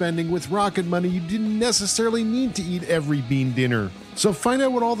monitoring your spending with Rocket Money, you didn't necessarily need to eat every bean dinner. So find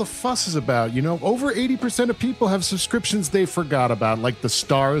out what all the fuss is about. You know, over 80% of people have subscriptions they forgot about, like the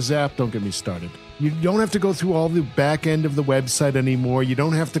Stars app. Don't get me started. You don't have to go through all the back end of the website anymore. You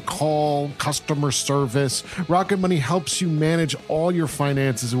don't have to call customer service. Rocket Money helps you manage all your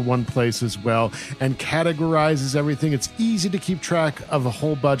finances in one place as well and categorizes everything. It's easy to keep track of a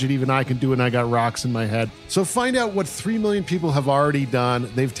whole budget. Even I can do it, and I got rocks in my head. So find out what 3 million people have already done.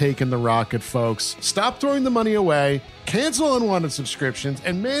 They've taken the Rocket, folks. Stop throwing the money away. Cancel unwanted subscriptions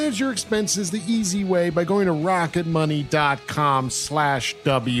and manage your expenses the easy way by going to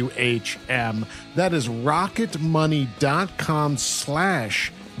rocketmoney.com/WHM. That is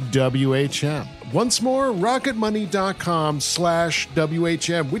rocketmoney.com/WHM. Once more,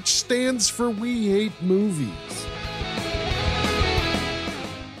 rocketmoney.com/WHM, which stands for We Hate Movies.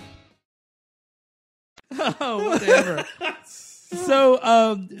 Oh, whatever. So,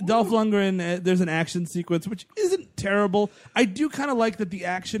 Dolph Lundgren, there's an action sequence, which isn't terrible. I do kind of like that the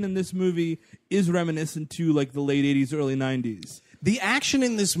action in this movie is reminiscent to, like, the late 80s, early 90s. The action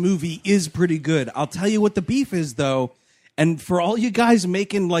in this movie is pretty good. I'll tell you what the beef is, though. And for all you guys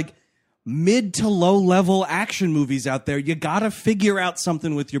making, like, mid to low level action movies out there, you got to figure out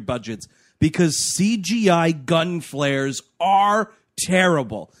something with your budgets because CGI gun flares are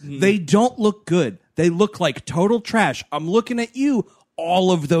terrible. They don't look good. They look like total trash. I'm looking at you,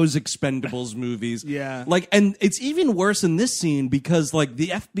 all of those Expendables movies. Yeah. Like, and it's even worse in this scene because, like, the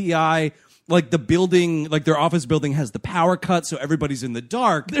FBI, like, the building, like, their office building has the power cut, so everybody's in the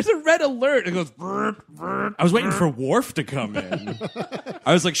dark. There's a red alert. It goes... Brr, brr, I was waiting for Worf to come in.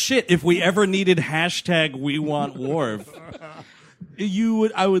 I was like, shit, if we ever needed hashtag we want Worf.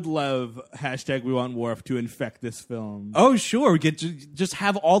 I would love hashtag We Want Worf to infect this film. Oh, sure. We get to just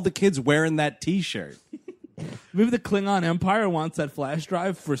have all the kids wearing that T-shirt. Maybe the Klingon Empire wants that flash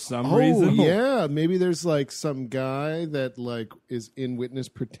drive for some reason. Yeah, maybe there's like some guy that like is in witness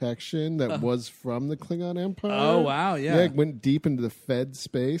protection that was from the Klingon Empire. Oh, wow, yeah. Went deep into the Fed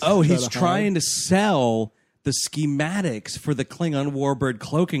space. Oh, to try he's to trying to sell the schematics for the Klingon Warbird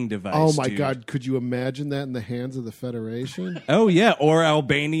cloaking device. Oh my dude. God! Could you imagine that in the hands of the Federation? Oh yeah, or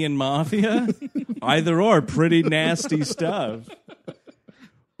Albanian mafia. Either or, pretty nasty stuff.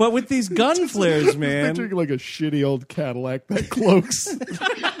 But with these gun flares, man. Picturing like a shitty old Cadillac that cloaks.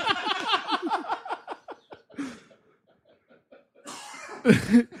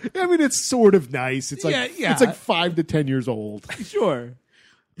 I mean, it's sort of nice. It's like Yeah. it's like 5 to 10 years old. Sure.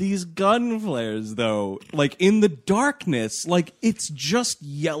 These gun flares, though, like in the darkness, like it's just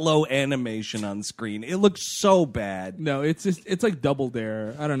yellow animation on screen. It looks so bad. No, it's like Double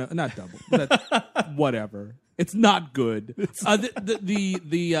Dare. I don't know, not double, but whatever. It's not good.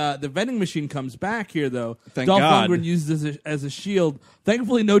 The vending machine comes back here though. Thank Dolph God. Lundgren used this as a shield.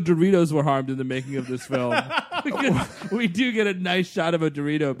 Thankfully, no Doritos were harmed in the making of this film. We do get a nice shot of a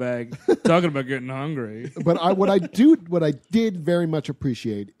Dorito bag. Talking about getting hungry. But what I did very much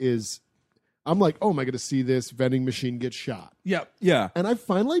appreciate is, I'm like, oh, am I going to see this vending machine get shot? Yep. Yeah. And I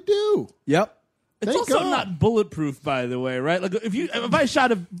finally do. Yep. It's Thank also God. not bulletproof, by the way, right? Like if I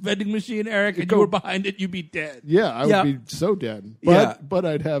shot a vending machine, Eric, and you were behind it, you'd be dead. Yeah, I Yeah. would be so dead. Yeah. But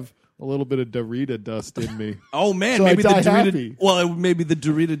I'd have a little bit of Dorita dust in me. Oh man, So maybe the I die Dorita. happy. Well, maybe the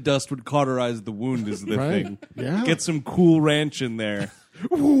Dorita dust would cauterize the wound. Is the Right. thing? Yeah. Get some Cool Ranch in there.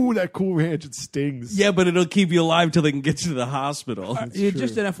 Ooh, that Cool Ranch, it stings. Yeah, but it'll keep you alive till they can get you to the hospital. Yeah,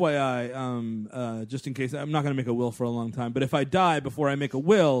 just an FYI, just in case, I'm not going to make a will for a long time, but if I die before I make a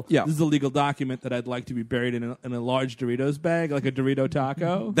will, Yeah. this is a legal document that I'd like to be buried in a large Doritos bag, like a Dorito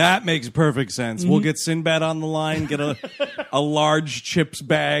taco. That makes perfect sense. We'll get Sinbad on the line, get a large chips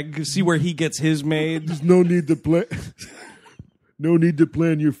bag, see where he gets his made. There's no need to plan. No need to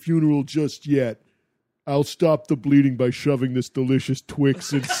plan your funeral just yet. I'll stop the bleeding by shoving this delicious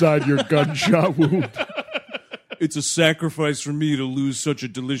Twix inside your gunshot wound. It's a sacrifice for me to lose such a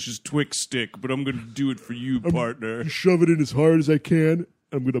delicious Twix stick, but I'm going to do it for you, partner. Shove it in as hard as I can.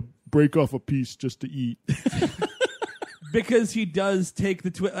 I'm going to break off a piece just to eat. Because he does take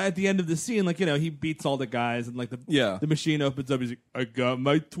the at the end of the scene, like, he beats all the guys, and like the machine opens up. He's like, I got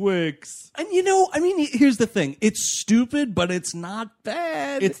my Twix. And here's the thing. It's stupid, but it's not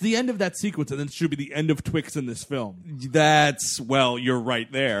bad. It's the end of that sequence, and then it should be the end of Twix in this film. You're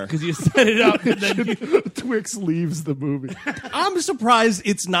right there. Because you set it up, and then Twix leaves the movie. I'm surprised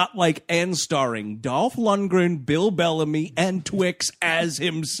it's not like and starring Dolph Lundgren, Bill Bellamy, and Twix as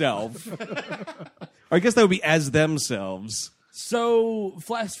himself. Or I guess that would be as themselves. So,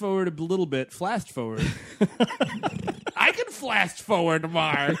 flash forward a little bit. Flash forward. I can flash forward,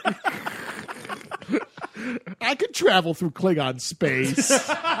 Mark. I could travel through Klingon space.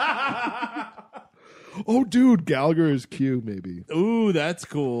 Oh, dude, Gallagher is Q, maybe. Ooh, that's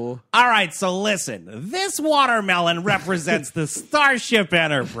cool. All right, so listen. This watermelon represents the Starship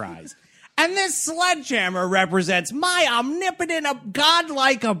Enterprise. And this sledgehammer represents my omnipotent,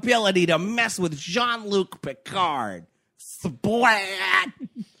 godlike ability to mess with Jean-Luc Picard. Splat!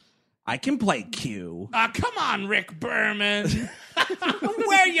 I can play Q. Come on, Rick Berman.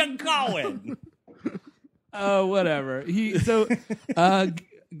 Where you going? Oh, whatever. It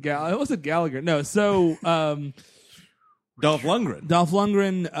wasn't Gallagher. No, so Dolph Lundgren. Dolph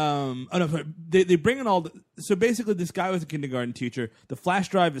Lundgren. Sorry. They bring in all. So basically, this guy was a kindergarten teacher. The flash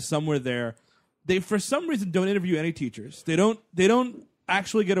drive is somewhere there. They, for some reason, don't interview any teachers. They don't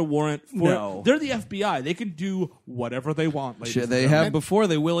actually get a warrant for. No. They're the FBI. They can do whatever they want. ladies and They gentlemen. have before,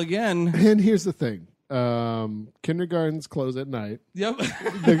 they will again. And here's the thing. Kindergartens close at night. Yep. The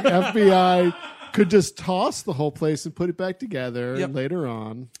FBI could just toss the whole place and put it back together Yep. later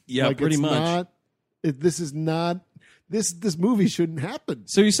on. Yeah, pretty it's much. This movie shouldn't happen.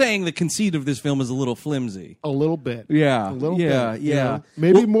 So you're saying the conceit of this film is a little flimsy? A little bit. Yeah. A little Yeah, bit. yeah. You know?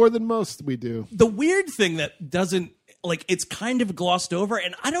 Maybe Well- more than most we do. The weird thing that doesn't, like, it's kind of glossed over,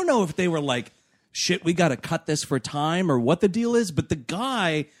 and I don't know if they were like, shit, we got to cut this for time or what the deal is, but the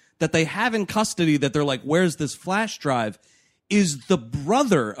guy that they have in custody that they're like, where's this flash drive, is the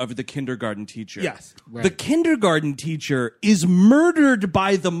brother of the kindergarten teacher. Yes. Right. The kindergarten teacher is murdered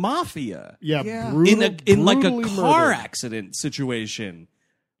by the mafia. Yeah. In like a brutally car murdered. accident situation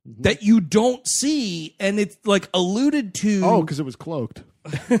that you don't see, and it's like alluded to. Oh, because it was cloaked.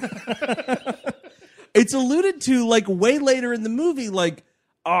 It's alluded to like way later in the movie, like,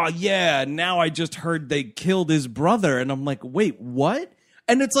 oh yeah, now I just heard they killed his brother, and I'm like, wait, what?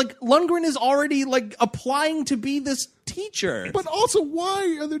 And it's like Lundgren is already like applying to be this teacher. But also,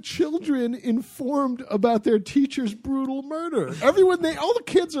 why are the children informed about their teacher's brutal murder? All the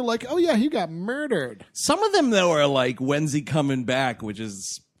kids are like, oh yeah, he got murdered. Some of them though are like, when's he coming back? Which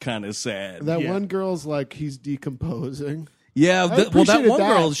is kind of sad. That one girl's like, he's decomposing. Yeah, that appreciated one that.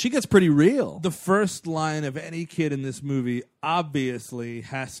 girl, she gets pretty real. The first line of any kid in this movie obviously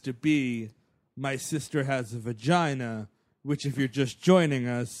has to be, "My sister has a vagina," which, if you're just joining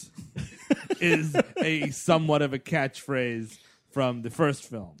us, is a somewhat of a catchphrase from the first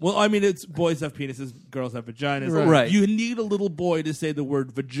film. Well, I mean, it's boys have penises, girls have vaginas. Right. You need a little boy to say the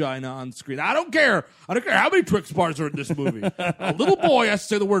word vagina on screen. I don't care how many Twix bars are in this movie. A little boy has to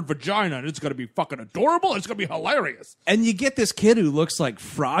say the word vagina, and it's going to be fucking adorable. It's going to be hilarious. And you get this kid who looks like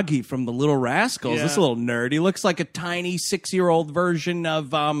Froggy from the Little Rascals. Yeah. This little nerd. He looks like a tiny 6-year-old version of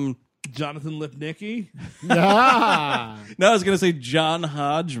Jonathan Lipnicki. Ah. No, I was going to say John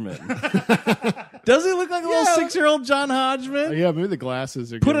Hodgman. Does he look like a little 6-year-old John Hodgman? Yeah, maybe the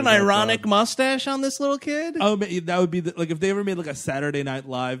glasses are Put good an with that ironic dog. mustache on this little kid? Oh, that would be like if they ever made like a Saturday Night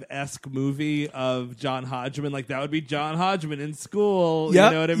Live-esque movie of John Hodgman, like that would be John Hodgman in school. Yep,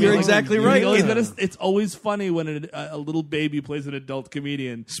 You know what I mean? you're Like, exactly you right. always gotta- it's always funny when a little baby plays an adult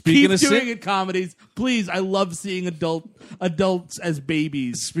comedian. Speaking Keep of doing Sin- it, comedies, please. I love seeing adults as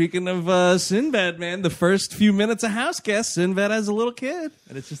babies, Speaking of Sinbad, man, the first few minutes of House Guest, Sinbad has a little kid.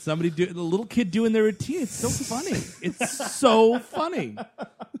 and it's just somebody a little kid doing their routine. It's so funny. It's so funny.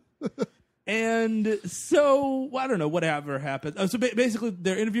 And so I don't know whatever happened. So basically,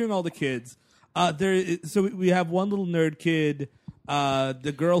 they're interviewing all the kids. So we have one little nerd kid,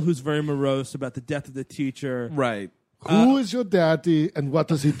 the girl who's very morose about the death of the teacher, Right. Who is your daddy and what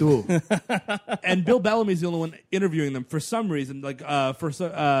does he do? and Bill Bellamy's the only one interviewing them for some reason. Like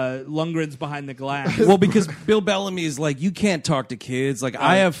Lundgren's behind the glass. Well, because Bill Bellamy is like, you can't talk to kids. Like,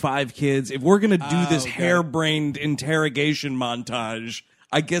 I have 5 kids. If we're going to do this okay. harebrained interrogation montage,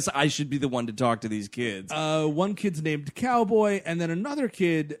 I guess I should be the one to talk to these kids. One kid's named Cowboy, and then another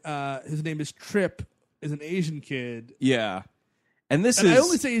kid, his name is Trip, is an Asian kid. Yeah. And this And is... I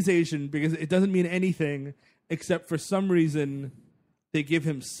only say he's Asian because it doesn't mean anything except for some reason they give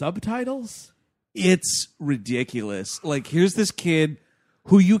him subtitles. It's ridiculous. Like, here's this kid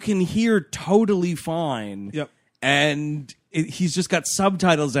who you can hear totally fine. Yep. And he's just got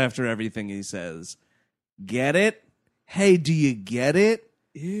subtitles after everything he says. Get it? Hey, do you get it?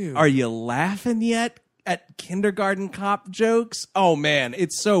 Ew. Are you laughing yet at kindergarten cop jokes? Oh, man,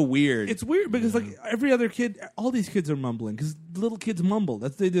 it's so weird. It's weird because like every other kid, all these kids are mumbling because little kids mumble.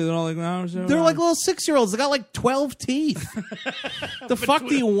 That's what they do. They're all like, They're like little 6-year-olds. They got like 12 teeth. The fuck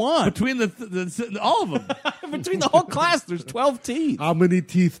do you want? between all of them. Between the whole class, there's 12 teeth. How many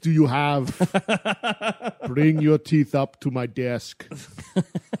teeth do you have? Bring your teeth up to my desk.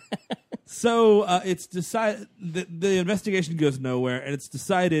 So it's decided the investigation goes nowhere, and it's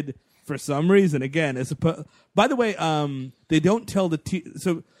decided for some reason again. By the way, they don't tell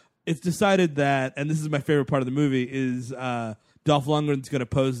so it's decided that, and this is my favorite part of the movie, is Dolph Lundgren's going to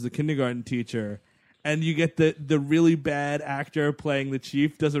pose as a kindergarten teacher, and you get the really bad actor playing the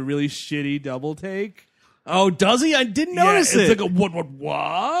chief does a really shitty double take. Oh, does he? I didn't notice it's it. like a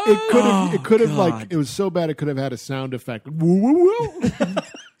what? It could have like it was so bad it could have had a sound effect. Woo, woo, woo.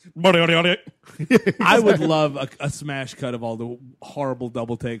 I would love a smash cut of all the horrible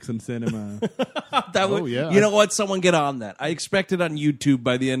double takes in cinema. That would, Oh, yeah. You know what? Someone get on that. I expect it on YouTube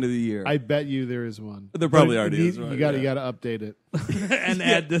by the end of the year. I bet you there is one. There probably But already is one, You got to yeah. update it. And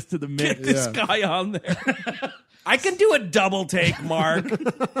add this to the mix. Get this guy on there. I can do a double take, Mark.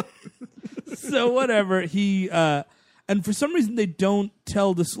 So whatever and for some reason they don't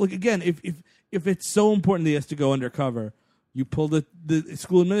tell this. Like again, if it's so important that he has to go undercover, you pull the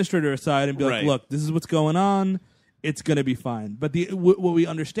school administrator aside and be like, Right. "Look, this is what's going on. It's going to be fine." But what we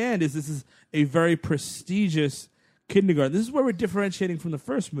understand is this is a very prestigious kindergarten. This is where we're differentiating from the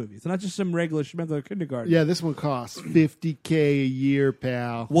first movie. It's not just some regular schmegler kindergarten. Yeah, this one costs $50K a year,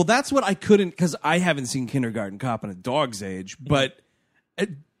 pal. Well, that's what I couldn't, because I haven't seen Kindergarten Cop in a dog's age, but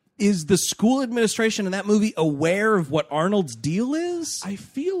is the school administration in that movie aware of what Arnold's deal is? I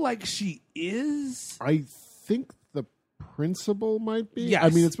feel like she is. I think the principal might be. Yes. I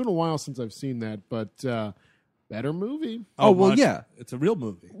mean, it's been a while since I've seen that, but better movie. Oh, well, much. yeah. It's a real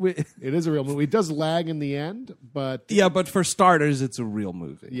movie. It is a real movie. It does lag in the end, but Yeah, but for starters, it's a real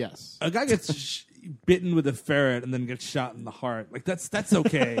movie. yes. A guy gets bitten with a ferret and then gets shot in the heart. Like that's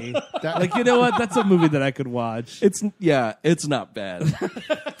okay. Like, you know what? That's a movie that I could watch. It's not bad.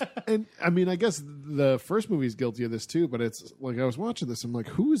 And I mean, I guess the first movie is guilty of this too, but it's like I was watching this, I'm like,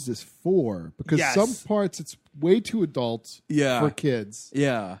 who is this for? Because Yes. some parts it's way too adult Yeah. for kids.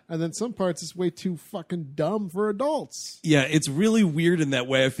 Yeah. And then some parts it's way too fucking dumb for adults. Yeah, it's really weird in that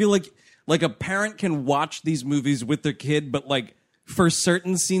way. I feel like a parent can watch these movies with their kid, but like for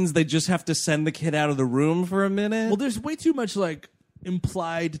certain scenes they just have to send the kid out of the room for a minute. Well, there's way too much like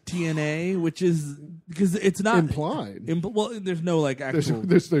implied TNA, which is because it's not Implied. well, there's no like actual.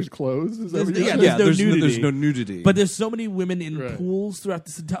 There's clothes. Is that what There's- you're yeah, saying? there's no nudity. there's no nudity. But there's so many women in Right. pools throughout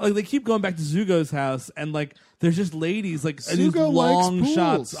this entire. Like they keep going back to Zugo's house, and like there's just ladies, like and these Zugo likes long pools.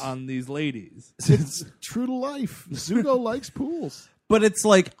 shots on these ladies. It's true to life. Zugo likes pools. But it's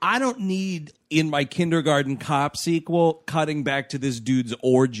like, I don't need in my Kindergarten Cop sequel, cutting back to this dude's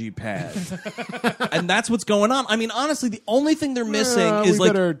orgy pad. And that's what's going on. I mean, honestly, the only thing they're missing is we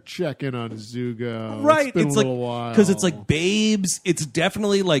like better check in on Zugo. right. It's been a like little while because it's like Babes. It's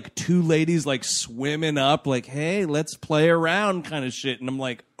definitely like two ladies like swimming up, like, hey, let's play around, kind of shit. And I'm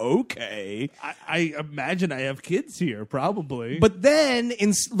like, okay. I imagine I have kids here, probably. But then,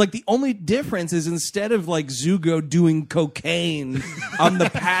 like, the only difference is instead of like Zugo doing cocaine on the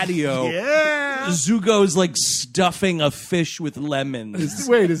patio, Zugo's like stuffing a fish with lemons.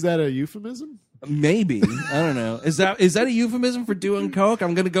 Wait, is that a euphemism? Maybe, I don't know. Is that a euphemism for doing coke?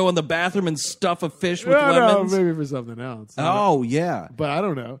 I'm gonna go in the bathroom and stuff a fish with lemons. No, maybe for something else. Oh yeah. But I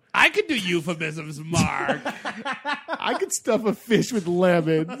don't know. I could do euphemisms, Mark. I could stuff a fish with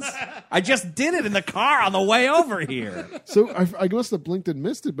lemons. I just did it in the car on the way over here. So I must have blinked and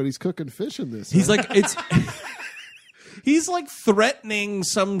missed it, but he's cooking fish in this. He's huh? like it's. He's like threatening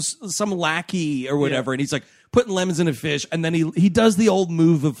some lackey or whatever, and he's like putting lemons in a fish, and then he does the old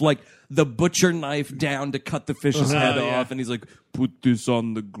move of like the butcher knife down to cut the fish's head off, and he's like, "Put this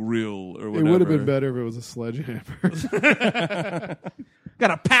on the grill" or It whatever. would have been better if it was a sledgehammer.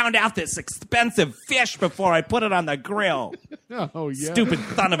 Gotta pound out this expensive fish before I put it on the grill. Oh yeah. Stupid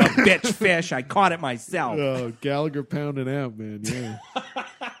son of a bitch fish. I caught it myself. Oh, Gallagher pounding out, man. Yeah.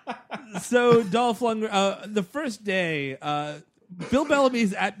 So Dolph Lundgren, the first day, Bill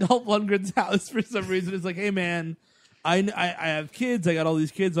Bellamy's at Dolph Lundgren's house for some reason. It's like, hey man, I have kids. I got all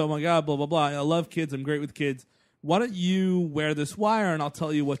these kids. Oh my god, blah blah blah. I love kids. I'm great with kids. Why don't you wear this wire and I'll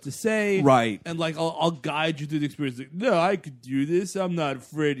tell you what to say? Right. And like I'll guide you through the experience. Like, no, I could do this. I'm not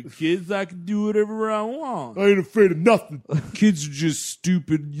afraid of kids. I can do whatever I want. I ain't afraid of nothing. Kids are just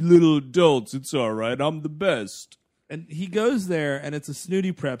stupid little adults. It's all right. I'm the best. And he goes there, and it's a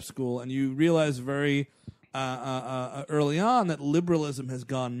snooty prep school, and you realize very early on that liberalism has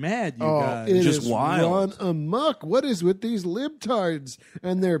gone mad. You guys, it Just is wild. run amok. What is with these libtards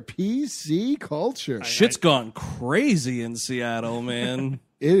and their PC culture? Shit's gone crazy in Seattle, man.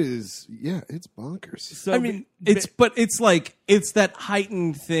 It is, yeah, it's bonkers. so I mean, it's that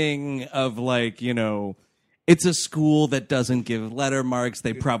heightened thing of like, you know, it's a school that doesn't give letter marks.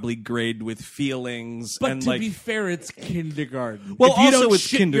 They probably grade with feelings. But and to like, be fair, it's kindergarten. Well, if you also don't it's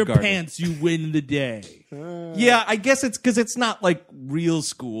shit kindergarten. your pants, you win the day. yeah, I guess it's because it's not like real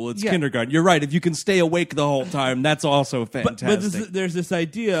school. It's Yeah. kindergarten. You're right. If you can stay awake the whole time, that's also fantastic. But there's this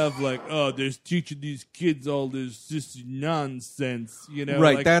idea of like, oh, there's teaching these kids all this just nonsense, you know?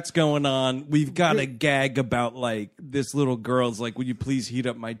 Right, like, that's going on. We've got a gag about like this little girl's like, "Would you please heat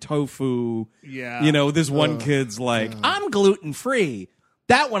up my tofu?" Yeah. You know, this one kid's like, "I'm gluten free."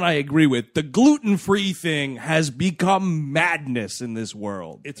 That one I agree with. The gluten free thing has become madness in this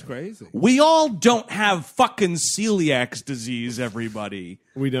world. it's crazy. We all don't have fucking celiac disease, everybody.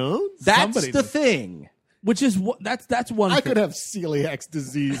 We don't? That's Somebody the does. thing. Which is that's one. I thing. could have celiac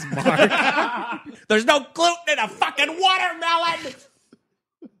disease, Mark. There's no gluten in a fucking watermelon.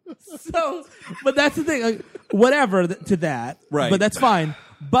 So, but that's the thing. Like, whatever to that, Right. But that's fine.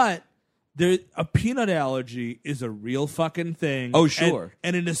 But a peanut allergy is a real fucking thing. Oh, sure.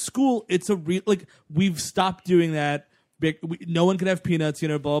 And in a school, it's a real like we've stopped doing that. No one can have peanuts, you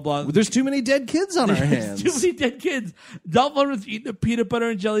know. Blah blah. There's too many dead kids on our hands. Too many dead kids. Dolph Lundgren's eating a peanut butter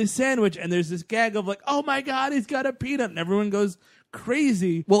and jelly sandwich, and there's this gag of like, "Oh my god, he's got a peanut," and everyone goes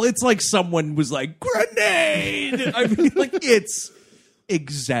crazy. Well, it's like someone was like, "Grenade!" I mean, like, it's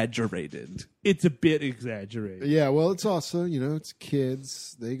exaggerated. It's a bit exaggerated. Yeah, well, it's also, you know, it's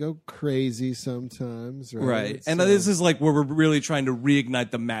kids. They go crazy sometimes, right? Right. And So- this is like where we're really trying to reignite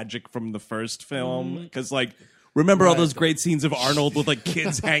the magic from the first film. Because, like, remember all those great scenes of Arnold with, like,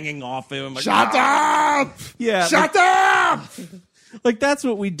 kids hanging off him? Like, Shut up! yeah. Shut up! Like, that's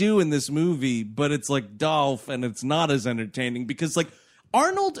what we do in this movie, but it's like Dolph, and it's not as entertaining because, like,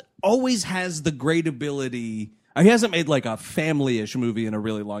 Arnold always has the great ability. He hasn't made like a family-ish movie in a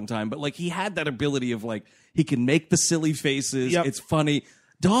really long time, but like he had that ability of like he can make the silly faces. Yep. It's funny.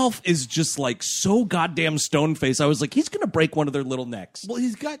 Dolph is just like so goddamn stone faced. I was like, he's gonna break one of their little necks. Well,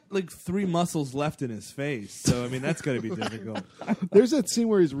 he's got like 3 muscles left in his face, so I mean that's got to be difficult. There's that scene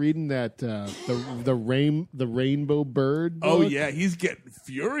where he's reading that the rainbow bird. Oh book. yeah, he's getting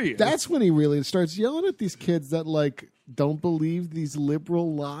furious. That's when he really starts yelling at these kids that like don't believe these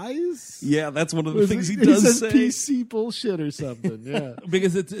liberal lies. Yeah, that's one of the things he He does says say. PC bullshit or something. Yeah.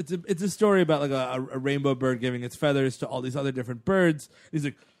 because it's a story about like a rainbow bird giving its feathers to all these other different birds. He's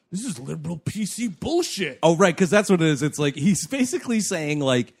like, this is liberal PC bullshit. Oh, right, because that's what it is. It's like he's basically saying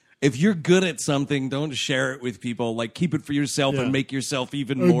like, if you're good at something, don't share it with people. Like, keep it for yourself and make yourself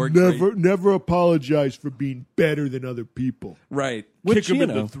even more great. never apologize for being better than other people. Right. Kick Which, him you in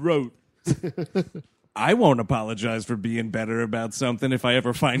know, the throat. I won't apologize for being better about something if I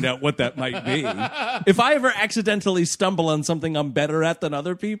ever find out what that might be. If I ever accidentally stumble on something I'm better at than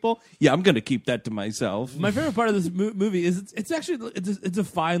other people, yeah, I'm going to keep that to myself. My favorite part of this movie is it's actually it's a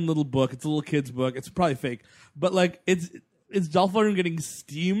fine little book. It's a little kid's book. It's probably fake, but like it's Dolph Lundgren getting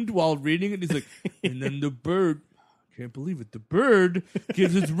steamed while reading it. He's like, and then the bird, can't believe it, the bird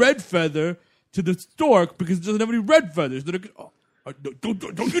gives its red feather to the stork because it doesn't have any red feathers.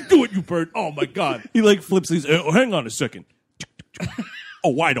 Don't you do it, you bird! Oh my god! He like flips these. Oh, hang on a second.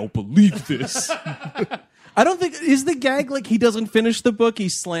 Oh, I don't believe this. I don't think is the gag like he doesn't finish the book. He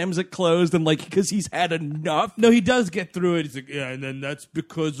slams it closed and like because he's had enough. No, he does get through it. He's like, yeah, and then that's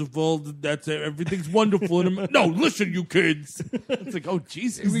because of that's everything's wonderful. No, listen, you kids. It's like, oh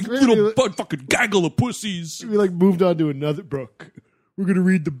Jesus, Little fucking gaggle of pussies. We like moved on to another book. We're gonna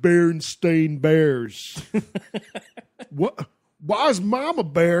read the Berenstain Bears. What? Why's Mama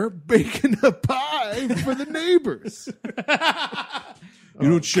Bear baking a pie for the neighbors? You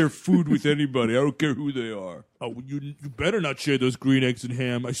don't share food with anybody. I don't care who they are. Oh, you better not share those green eggs and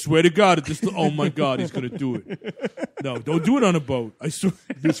ham. I swear to God, oh my God, he's gonna do it. No, don't do it on a boat. I swear.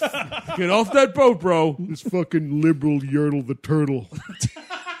 Get off that boat, bro. This fucking liberal Yertle the turtle.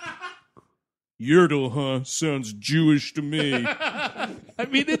 Yertle, huh? Sounds Jewish to me. I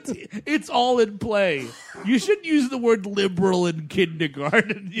mean, it's all in play. You shouldn't use the word liberal in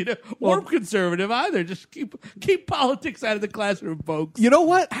kindergarten, or conservative either. Just keep politics out of the classroom, folks. You know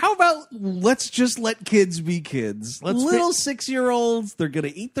what? How about let's just let kids be kids? Little 6-year-olds, they're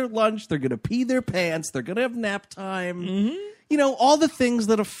going to eat their lunch, they're going to pee their pants, they're going to have nap time. Mm-hmm. You know, all the things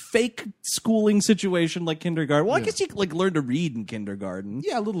that a fake schooling situation like kindergarten. Well, I guess you could like learn to read in kindergarten.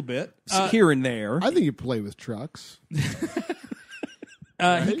 Yeah, a little bit. Here and there. I think you play with trucks. He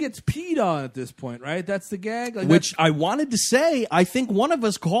gets peed on at this point, right? That's the gag? Which I wanted to say, I think one of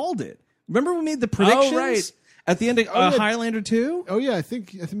us called it. Remember we made the predictions? Oh, right. At the end of yeah. Highlander 2? Oh yeah, I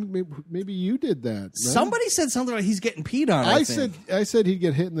think maybe you did that. Right? Somebody said something about he's getting peed on. I said he'd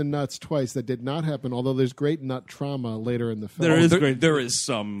get hit in the nuts twice. That did not happen. Although there's great nut trauma later in the film. There is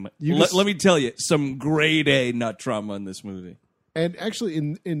some. Let me tell you, some grade A nut trauma in this movie. And actually,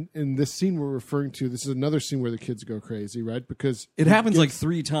 in this scene we're referring to, this is another scene where the kids go crazy, right? Because it happens like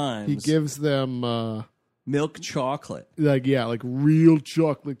 3 times. He gives them milk chocolate, like real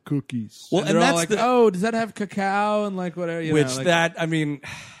chocolate cookies. Well, and that's like, does that have cacao and like whatever? I mean,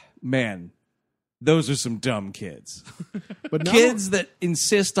 man, those are some dumb kids. But kids that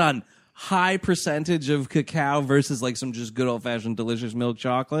insist on high percentage of cacao versus like some just good old fashioned delicious milk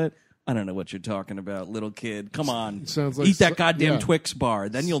chocolate. I don't know what you're talking about, little kid. Come on, sounds like eat that goddamn Twix bar,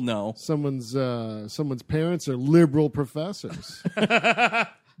 then you'll know. Someone's parents are liberal professors.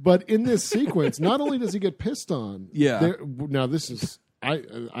 But in this sequence, not only does he get pissed on, now this is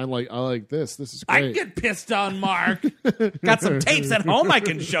I like this. This is great. I get pissed on, Mark. Got some tapes at home I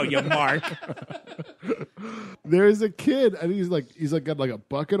can show you, Mark. There's a kid, and he's got like a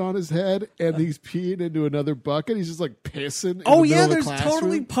bucket on his head, and he's peeing into another bucket. He's just like pissing. Oh yeah, there's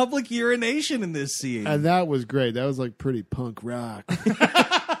totally public urination in this scene, and that was great. That was like pretty punk rock.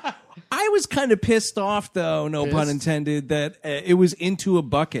 I was kind of pissed off, though, no pun intended, that it was into a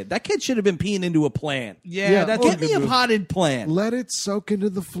bucket. That kid should have been peeing into a plant. Yeah, that's get me a potted plant. Let it soak into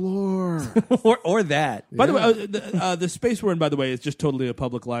the floor. or that. By the way, the space we're in, by the way, is just totally a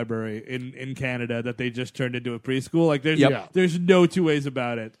public library in Canada that they just turned into a preschool. Like, there's no two ways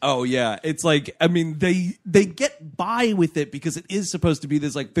about it. Oh, yeah. It's like, I mean, they get by with it because it is supposed to be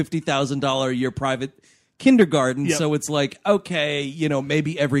this, like, $50,000 a year private kindergarten, so it's like, okay,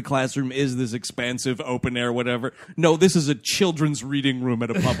 maybe every classroom is this expansive open air whatever. No, this is a children's reading room at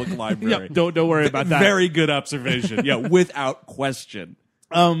a public library. Don't worry about that. Very good observation. Yeah, without question.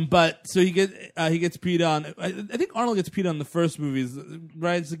 But so he gets peed on. I think Arnold gets peed on in the first movies,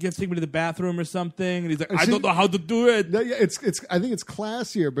 right? So he gets taken to the bathroom or something, and he's like, I don't know how to do it. It's I think it's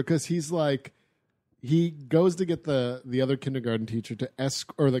classier because he's like, he goes to get the other kindergarten teacher to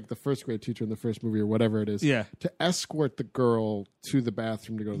or like the first grade teacher in the first movie or whatever it is, to escort the girl to the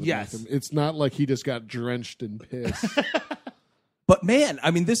bathroom to go to the bathroom. It's not like he just got drenched in piss. But man,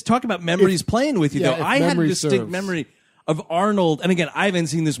 I mean, talk about memories playing with you, though. I had a distinct memory of Arnold, and again, I haven't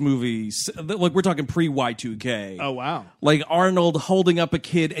seen this movie. Like, we're talking pre-Y2K. Oh, wow. Like, Arnold holding up a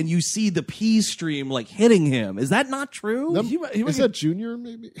kid, and you see the pee stream, like, hitting him. Is that not true? Is that Junior,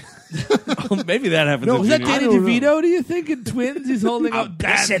 maybe? Oh, maybe that happens. No, is that Danny DeVito, do you think, in Twins? He's holding up...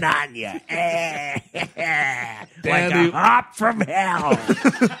 Pissing on you. Like a hop from hell.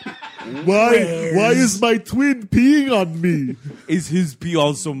 Why is my twin peeing on me? Is his pee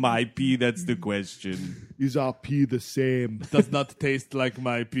also my pee? That's the question. Is our pee the same? Does not taste like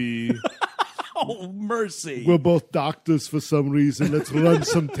my pee. Oh, mercy. We're both doctors for some reason. Let's run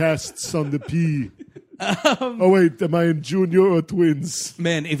some tests on the pee. Oh, wait. Am I in junior or twins?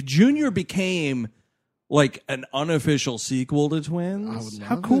 Man, if Junior became like an unofficial sequel to Twins,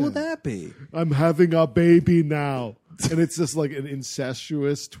 how love cool it. would that be? I'm having a baby now. And it's just like an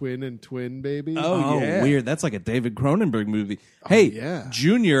incestuous twin and twin baby. Oh, weird. That's like a David Cronenberg movie. Hey, yeah.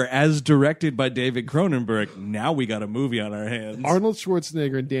 Junior, as directed by David Cronenberg, now we got a movie on our hands. Arnold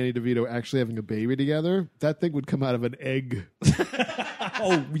Schwarzenegger and Danny DeVito actually having a baby together. That thing would come out of an egg.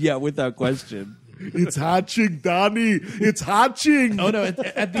 Oh, yeah, without question. It's hatching, Donnie. It's hatching. Oh no! At the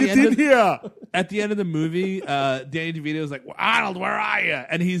Get end in of, here. at the end of the movie, Danny DeVito's like, "Arnold, where are you?"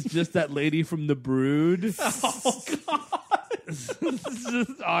 And he's just that lady from The Brood. Oh God! It's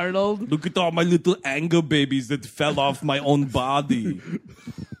just Arnold. Look at all my little anger babies that fell off my own body.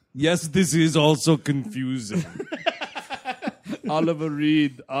 Yes, this is also confusing. Oliver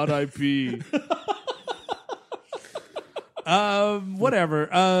Reed, R.I.P. Whatever.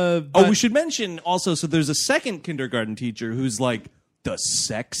 Oh, we should mention also, so there's a second kindergarten teacher who's like the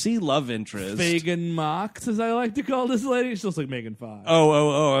sexy love interest. Megan Mox, as I like to call this lady. She looks like Megan Fox.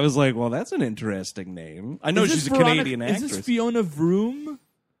 Oh. I was like, well, that's an interesting name. I know Is this she's a Veronica- Canadian actress. Is this Fiona Vroom?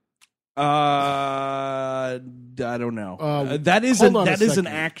 I don't know. That is hold on a an second.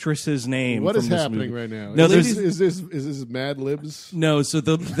 actress's name. What from is this happening movie. right now? No, is this Mad Libs? No, so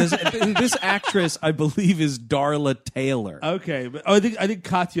this actress, I believe, is Darla Taylor. Okay, but I think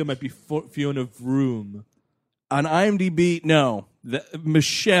Katya might be Fiona Vroom. On IMDb, no.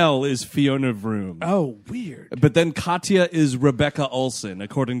 Michelle is Fiona Vroom. Oh, weird. But then Katya is Rebecca Olsen,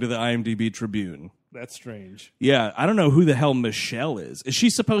 according to the IMDb Tribune. That's strange. Yeah, I don't know who the hell Michelle is. Is she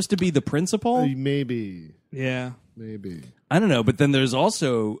supposed to be the principal? Maybe. Yeah. I don't know, but then there's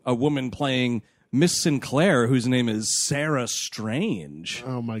also a woman playing Miss Sinclair whose name is Sarah Strange.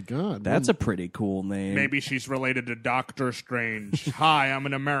 Oh my God. That's a pretty cool name. Maybe she's related to Doctor Strange. Hi, I'm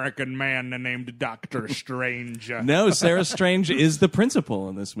an American man named Doctor Strange. No, Sarah Strange is the principal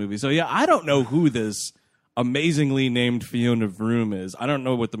in this movie. So yeah, I don't know who this amazingly named Fiona Vroom is. I don't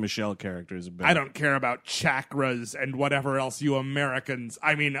know what the Michelle character is about. I don't care about chakras and whatever else you Americans,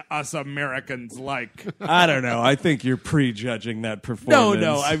 I mean us Americans like. I don't know. I think you're prejudging that performance.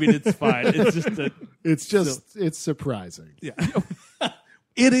 No, I mean it's fine. It's just it's surprising. yeah.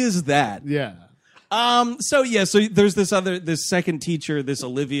 It is that. Yeah. So there's this second teacher, this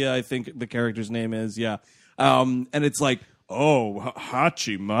Olivia, I think the character's name is, yeah. And it's like, oh,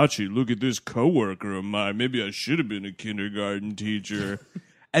 Hachi Machi, look at this coworker of mine. Maybe I should have been a kindergarten teacher.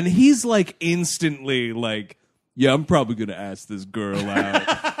 And he's like instantly like, yeah, I'm probably going to ask this girl out.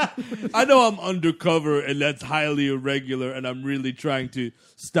 I know I'm undercover and that's highly irregular and I'm really trying to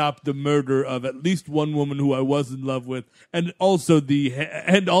stop the murder of at least one woman who I was in love with and also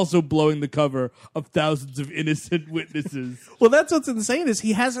blowing the cover of thousands of innocent witnesses. Well, that's what's insane is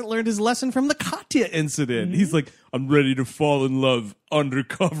he hasn't learned his lesson from the Katya incident. He's like, I'm ready to fall in love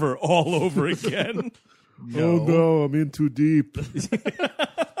undercover all over again. Oh no, I'm in too deep.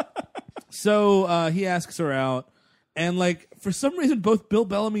 So he asks her out, and like for some reason, both Bill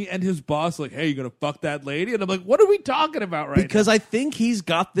Bellamy and his boss are like, "Hey, you gonna fuck that lady?" And I'm like, "What are we talking about right Because I think he's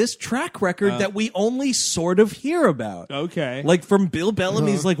got this track record that we only sort of hear about. now?" Okay, Like from Bill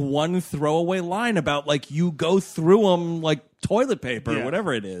Bellamy's like one throwaway line about like you go through them like toilet paper Yeah. or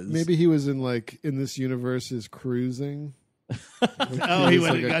whatever it is. Maybe he was in this universe is cruising. oh, he was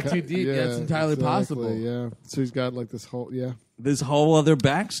went like a got too deep. That's entirely exactly, possible. Yeah. So he's got like this whole this whole other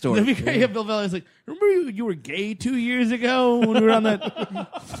backstory. That'd be great. Yeah, Bill Bellamy's like, "Remember you were gay 2 years ago when we were on that."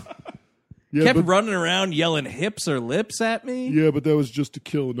 Yeah, Kept but, running around yelling hips or lips at me. yeah, but that was just to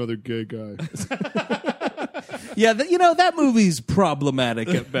kill another gay guy. Yeah, that movie's problematic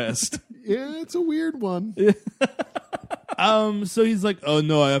at best. Yeah, it's a weird one. So he's like, "Oh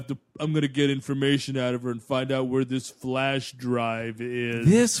no, I'm gonna get information out of her and find out where this flash drive is."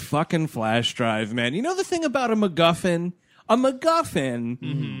 This fucking flash drive, man. You know the thing about a MacGuffin? A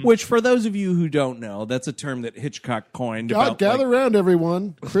MacGuffin, which for those of you who don't know, that's a term that Hitchcock coined. Gather around,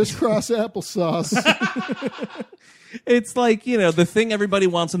 everyone. Crisscross applesauce. It's like, the thing everybody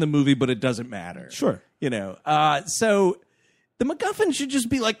wants in the movie, but it doesn't matter. Sure. So the MacGuffin should just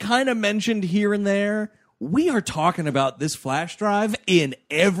be like kind of mentioned here and there. We are talking about this flash drive in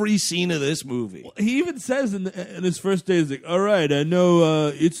every scene of this movie. He even says in his first day, he's like, "All right, I know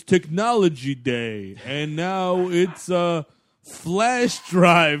it's technology day, and now it's flash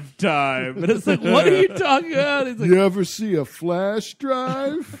drive time." And it's like, what are you talking about? He's like, You ever see a flash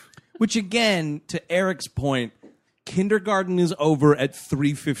drive? Which again, to Eric's point, kindergarten is over at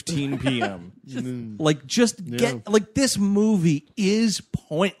 3:15 p.m. Like, just get like, this movie is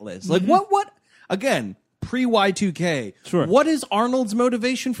pointless. Like, what again, pre Y2K. Sure. What is Arnold's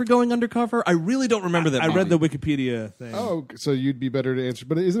motivation for going undercover? I really don't remember that. I read movie. the Wikipedia thing. Oh, so you'd be better to answer.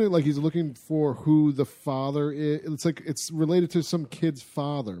 But isn't it like he's looking for who the father is? It's like it's related to some kid's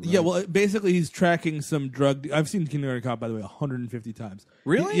father. Right? Yeah, well, basically, he's tracking some drug. I've seen Kindergarten Cop, by the way, 150 times.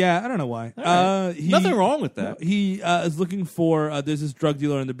 Really? Yeah, I don't know why. Nothing wrong with that. He is looking for. There's this drug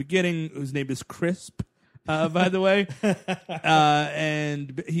dealer in the beginning whose name is Crisp. By the way,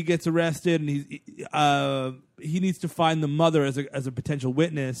 and he gets arrested, and he needs to find the mother as a potential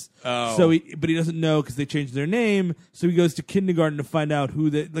witness. Oh. So but he doesn't know because they changed their name. So he goes to kindergarten to find out who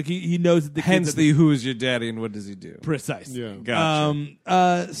he knows that the Hence kids the who is your daddy and what does he do? precise. Yeah.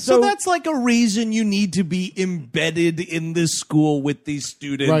 Gotcha. So So that's like a reason you need to be embedded in this school with these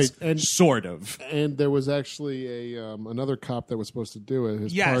students, Right, and- sort of. And there was actually another cop that was supposed to do it.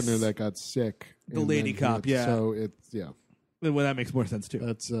 His Yes. partner that got sick. The And lady then cop, yeah. So it's well, that makes more sense too.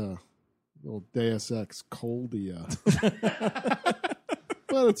 that's little Deus Ex Coldia.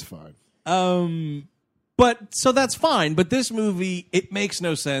 But it's fine. But so that's fine. But this movie, it makes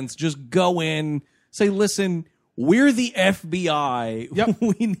no sense. Just go in, say, listen, we're the FBI. Yep.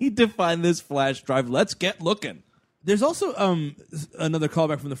 We need to find this flash drive. Let's get looking. There's also another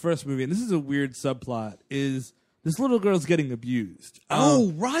callback from the first movie, and this is a weird subplot. Is this little girl's getting abused?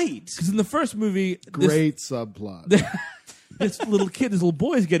 Right. Because in the first movie, Great subplot. this little little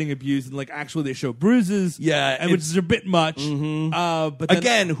boy is getting abused, and like actually they show bruises. Yeah, and which is a bit much. But then,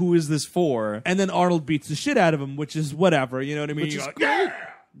 Again, who is this for? and then Arnold beats the shit out of him, which is whatever. You know what I mean? Which You're is like, great.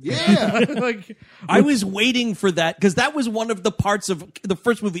 Yeah. like I was waiting for that because that was one of the parts of the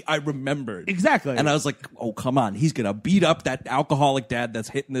first movie I remembered. exactly. And I was like, oh, come on. He's going to beat up that alcoholic dad that's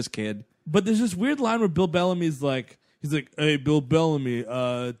hitting this kid. But there's this weird line where Bill Bellamy's like, he's like, "Hey, Bill Bellamy,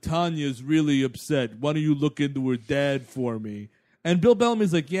 Tanya's really upset. Why don't you look into her dad for me?" And Bill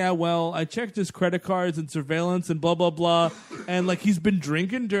Bellamy's like, "Yeah, well, I checked his credit cards and surveillance and blah, blah, blah. And like, he's been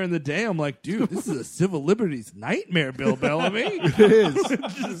drinking during the day." I'm like, dude, this is a civil liberties nightmare, Bill Bellamy. It is.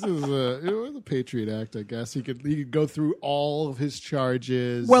 This is a Patriot Act, I guess. He could go through all of his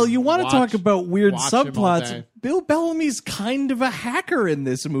charges. Well, you want to watch- talk about weird watch him all subplots. day. Bill Bellamy's kind of a hacker in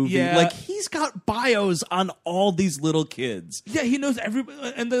this movie. Yeah. Like, he's got bios on all these little kids. Yeah, he knows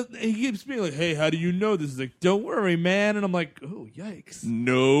everybody. And he keeps being like, "Hey, how do you know this?" He's like, "Don't worry, man." And I'm like, oh, yikes.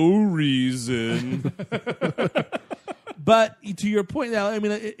 No reason. But to your point now, I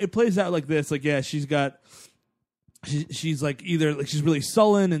mean, it plays out like this. Like, yeah, she's like either like she's really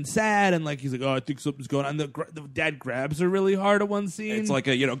sullen and sad, and like he's like, "Oh, I think something's going on." The dad grabs her really hard at one scene. It's like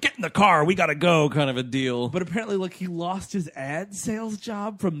a, get in the car, we got to go kind of a deal. but apparently, like he lost his ad sales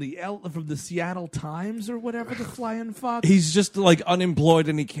job from the Seattle Times or whatever, the Flying Fox. He's just like unemployed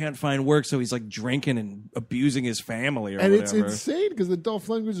and he can't find work, so he's like drinking and abusing his family or And whatever. it's insane because the Dolph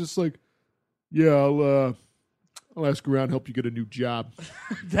Lundgren's just like, yeah, I'll ask around, help you get a new job.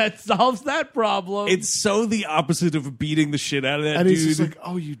 that solves that problem. It's so the opposite of beating the shit out of that And dude. he's just like,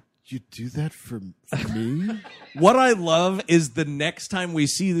 oh, you do that for me? What I love is the next time we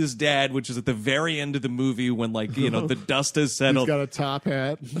see this dad, which is at the very end of the movie when, like, the dust has He's settled, got a top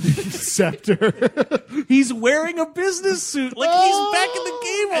hat, scepter. he's wearing a business suit. Like, he's back in the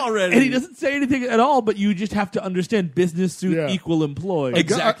game already. and he doesn't say anything at all, but you just have to understand business suit Yeah. equal employee.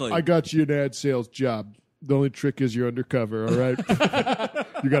 Exactly. I got you an ad sales job. The only trick is you're undercover, all right?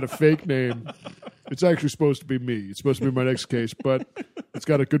 You got a fake name. It's actually supposed to be me. It's supposed to be my next case, but it's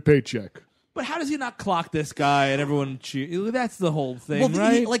got a good paycheck. But how does he not clock this guy and everyone cheer? That's the whole thing,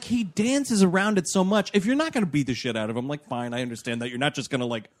 Well, right? he dances around it so much. If you're not going to beat the shit out of him, like, fine, I understand that. You're not just going to,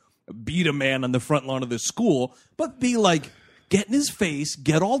 like, beat a man on the front lawn of the school, but be like, get in his face,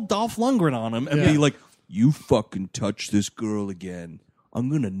 get all Dolph Lundgren on him, and be like, you fucking touch this girl again, I'm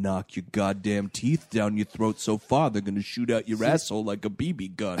going to knock your goddamn teeth down your throat so far they're going to shoot out your asshole like a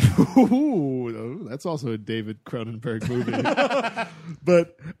BB gun. Ooh, that's also a David Cronenberg movie.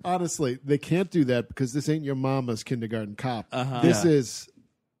 But honestly, they can't do that because this ain't your mama's Kindergarten Cop. This is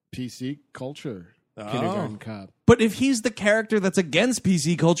PC culture Kindergarten Cop. But if he's the character that's against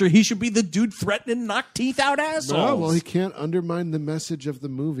PC culture, he should be the dude threatening to knock teeth out assholes. No, well, he can't undermine the message of the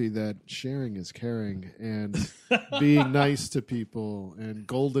movie that sharing is caring and being nice to people and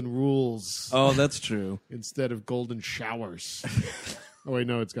golden rules Oh, that's true. instead of golden showers. Oh, wait,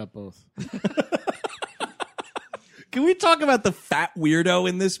 no, it's got both. Can we talk about the fat weirdo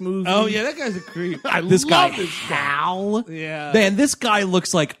in this movie? oh yeah, that guy's a creep. This guy, Hal. Yeah. Man, this guy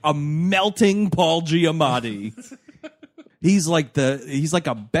looks like a melting Paul Giamatti. He's like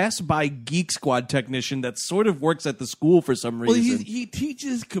a Best Buy Geek Squad technician that sort of works at the school for some Well, reason. he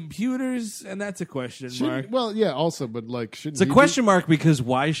teaches computers, and that's a question mark. Well, yeah. Also, but like, shouldn't it's a he question mark because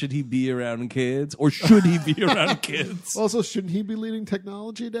why should he be around kids, or should he be around kids? Also, shouldn't he be leading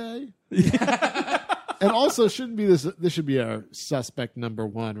Technology Day? And also, shouldn't be this? This should be our suspect number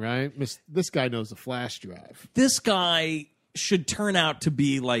one, right? This guy knows a flash drive. This guy should turn out to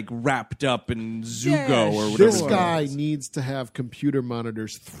be like wrapped up in Zugo Yeah, or whatever. This Sure. guy needs to have computer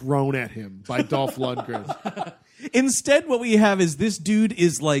monitors thrown at him by Dolph Lundgren. Instead, what we have is this dude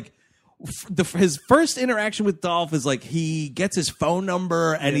is like his first interaction with Dolph is like he gets his phone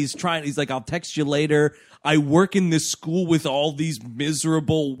number and he's like, I'll text you later. I work in this school with all these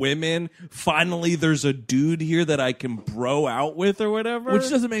miserable women. Finally, there's a dude here that I can bro out with or whatever. Which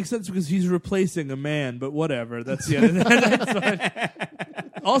doesn't make sense because he's replacing a man, but whatever. That's the end of that. That's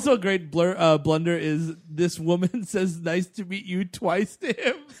fine. Also, a great blunder is this woman says "nice to meet you" twice to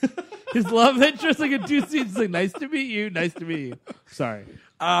him. His love interest, like in two scenes, like "nice to meet you, nice to meet you." Sorry.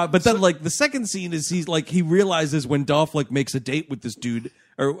 But then, like the second scene is he realizes when Dolph like makes a date with this dude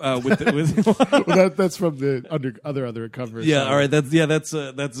or with Well, that's from the other covers. yeah, all right,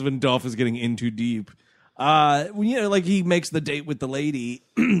 that's when Dolph is getting in too deep. Like he makes the date with the lady,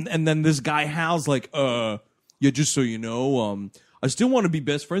 and then this guy Hal's like, yeah, just so you know, I still want to be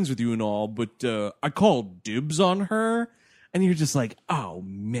best friends with you and all, but I called dibs on her. And you're just like, oh,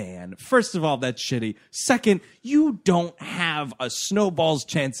 man. First of all, that's shitty. Second, you don't have a snowball's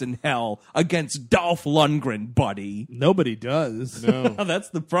chance in hell against Dolph Lundgren, buddy. Nobody does. No. That's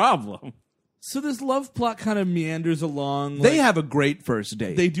the problem. So this love plot kind of meanders along. They like- have a great first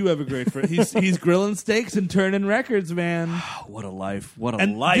date. They do have a great friend. He's grilling steaks and turning records, man. What a life. What a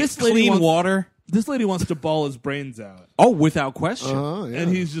And life. this lady Clean wants- water. This lady wants to ball his brains out. Oh, without question. Oh, yeah.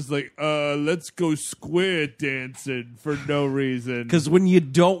 And he's just like, let's go square dancing for no reason. Because when you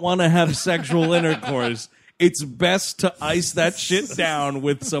don't want to have sexual intercourse, it's best to ice that shit down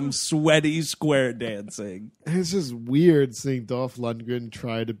with some sweaty square dancing. It's just weird seeing Dolph Lundgren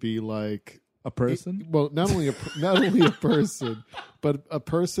try to be like a person? well, not only a person, but a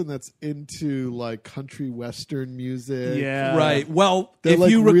person that's into like country western music. Yeah. Right. Well, They're if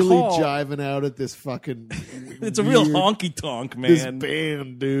like you really recall, jiving out at this fucking. it's a real weird- honky tonk, This man.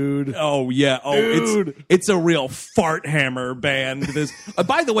 band, dude. Oh yeah. Oh, Dude. it's a real fart hammer band. This.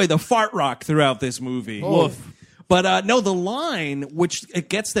 By the way, the fart rock throughout this movie. Oh. Woof. But no, the line which it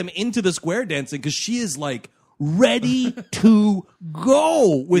gets them into the square dancing because she is like ready to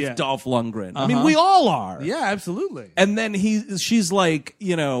go with Yeah. Dolph Lundgren. I mean, we all are. Yeah, absolutely. And then she's like,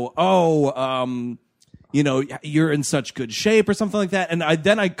 you're in such good shape or something like that. And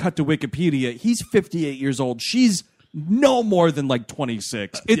I cut to Wikipedia. He's 58 years old. She's no more than like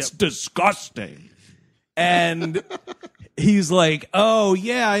 26. It's disgusting. And he's like, oh,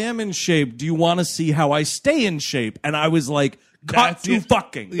 yeah, I am in shape. Do you want to see how I stay in shape? And I was like, cut That's to it.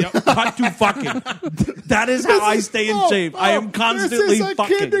 fucking. Cut to fucking. That is how I stay in shape. I am constantly This is a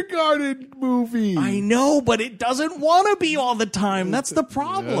fucking. kindergarten movie. I know, but it doesn't want to be all the time. That's the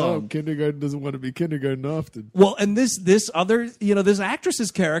problem. No, kindergarten doesn't want to be kindergarten often. Well, and this other, this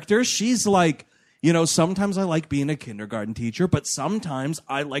actress's character, she's like, sometimes I like being a kindergarten teacher, but sometimes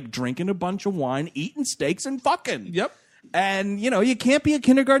I like drinking a bunch of wine, eating steaks, and fucking. Yep. And, you can't be a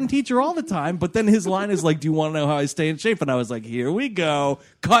kindergarten teacher all the time. But then his line is like, do you want to know how I stay in shape? And I was like, here we go.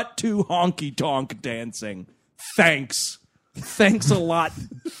 Cut to honky tonk dancing. Thanks. Thanks a lot,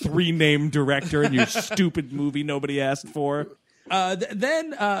 three-name director in your stupid movie nobody asked for.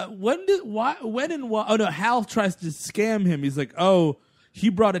 Then when and why? Oh no, Hal tries to scam him. He's like, oh, he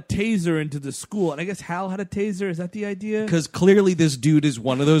brought a taser into the school, and I guess Hal had a taser. Is that the idea? Because clearly this dude is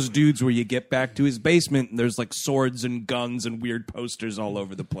one of those dudes where you get back to his basement and there's like swords and guns and weird posters all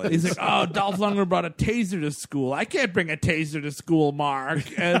over the place. He's like, oh, Dolph Lundgren brought a taser to school. I can't bring a taser to school, Mark.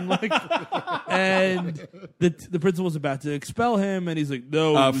 And and the principal's about to expel him, and he's like,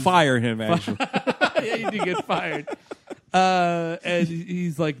 no, it was- fire him, actually. yeah, you did get fired. And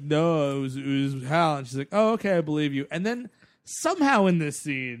he's like, no, it was Hal. And she's like, oh, okay, I believe you. And then somehow in this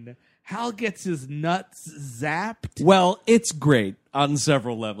scene, Hal gets his nuts zapped. Well, it's great on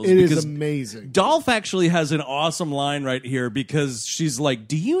several levels. It is because amazing. Dolph actually has an awesome line right here because she's like,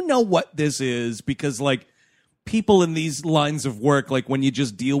 do you know what this is? Because, like, people in these lines of work, like when you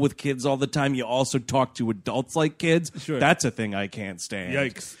just deal with kids all the time, you also talk to adults like kids. Sure. That's a thing I can't stand.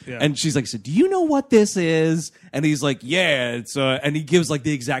 Yikes. Yeah. And she's like, so do you know what this is? And he's like, yeah, it's and he gives like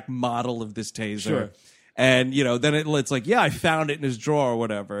the exact model of this taser. Sure. And, then it's like, yeah, I found it in his drawer or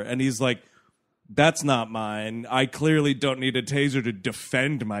whatever. And he's like, that's not mine. I clearly don't need a taser to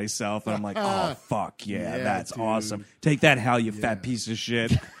defend myself. And I'm like, oh, fuck, yeah, that's dude. awesome. Take that, Hal, you fat piece of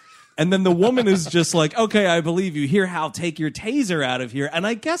shit. And then the woman is just like, okay, I believe you. Here, Hal, take your taser out of here. And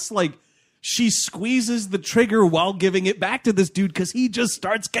I guess, like, she squeezes the trigger while giving it back to this dude because he just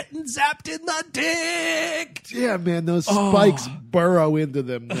starts getting zapped in the dick. Yeah, man, those spikes burrow into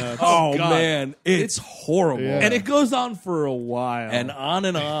them nuts. Oh, God. man, it's horrible. Yeah. And it goes on for a while. And on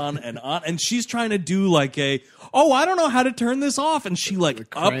and on and on. And she's trying to do like I don't know how to turn this off. And she like ups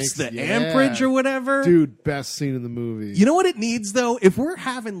cranks, the yeah. amperage or whatever. Dude, best scene in the movie. You know what it needs though? If we're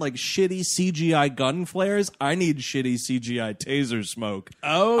having like shitty CGI gun flares, I need shitty CGI taser smoke.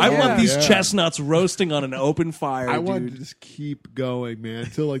 Oh, I yeah. want these Yeah. chestnuts roasting on an open fire, I dude. wanted to just keep going, man,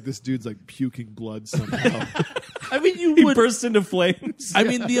 until like this dude's like puking blood somehow. I mean, you He would. bursts into flames. I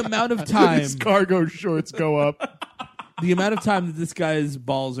mean, the amount of time, His cargo shorts go up. the amount of time that this guy's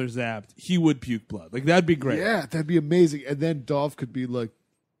balls are zapped, he would puke blood. Like that'd be great. Yeah, that'd be amazing. And then Dolph could be like,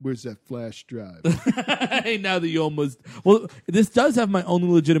 "Where's that flash drive?" Hey, now that you almost this does have my only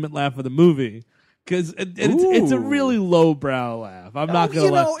legitimate laugh of the movie because it's a really lowbrow laugh. I'm not gonna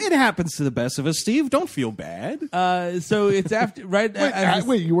You lie. know, it happens to the best of us, Steve. Don't feel bad. So it's after right. as-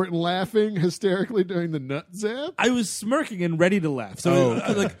 Wait, you weren't laughing hysterically during the nut zap? I was smirking and ready to laugh. So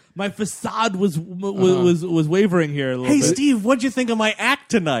like my facade was wavering here a little Hey, bit. Steve, what'd you think of my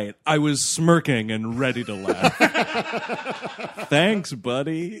act tonight? I was smirking and ready to laugh. Thanks,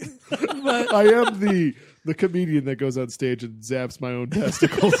 buddy. I am the comedian that goes on stage and zaps my own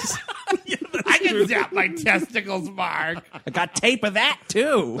testicles. I can zap my testicles, Mark. I got tape of that,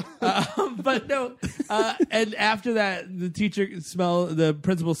 too. But no, and after that, the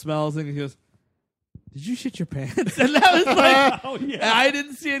principal smells and he goes, "Did you shit your pants?" And that was like, I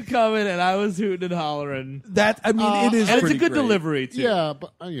didn't see it coming, and I was hooting and hollering. It is And it's a pretty good great. delivery too. Yeah,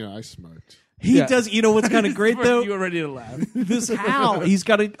 but I smirked. He Yeah. does, you know what's kind of great, though? You were ready to laugh. This Hal, he's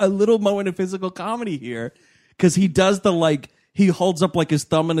got a little moment of physical comedy here because he does he holds up like his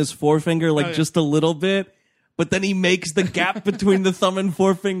thumb and his forefinger just a little bit, but then he makes the gap between the thumb and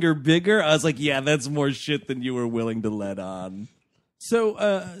forefinger bigger. I was like, yeah, that's more shit than you were willing to let on. So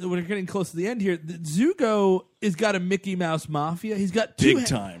we're getting close to the end here. Zuko has got a Mickey Mouse mafia. He's got Big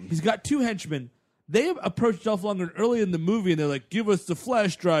time. He's got two henchmen. They approached Dolph Lundgren early in the movie, and they're like, "Give us the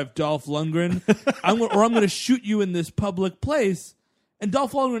flash drive, Dolph Lundgren, I'm going to shoot you in this public place." And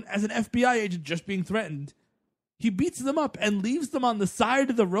Dolph Lundgren, as an FBI agent, just being threatened, he beats them up and leaves them on the side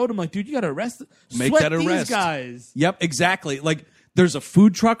of the road. I'm like, dude, you got to arrest, Make sweat that these arrest. guys. Yep, exactly. Like, there's a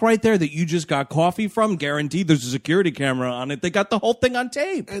food truck right there that you just got coffee from. Guaranteed there's a security camera on it. They got the whole thing on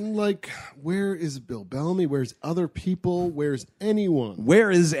tape. And like, where is Bill Bellamy? Where's other people? Where's anyone? Where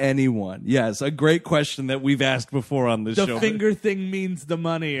is anyone? Yes, a great question that we've asked before on this The show. finger thing means the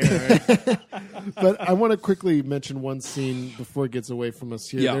money, Eric. But I want to quickly mention one scene before it gets away from us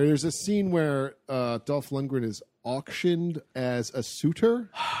here. Yeah. There's a scene where Dolph Lundgren is auctioned as a suitor.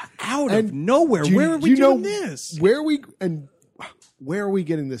 Out And of nowhere. Do you- Where are do we you doing know this? Where are we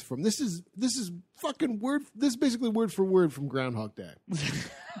getting this from? This is fucking word. This is basically word for word from Groundhog Day.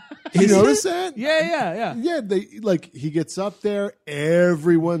 You notice that? yeah. Yeah, he gets up there,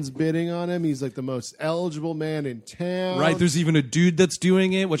 everyone's bidding on him. He's like the most eligible man in town. Right, there's even a dude that's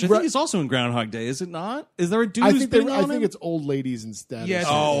doing it, which I Right. think is also in Groundhog Day, is it not? Is there a dude I who's think bidding on him? it's old ladies instead. Yeah, or it's-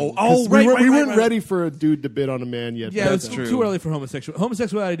 something. Oh, 'Cause right, we weren't right. ready for a dude to bid on a man yet. Yeah, but it's true. too early for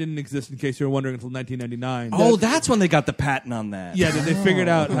homosexuality didn't exist, in case you were wondering, until 1999. Oh, that's when they got the patent on that. Yeah, they figured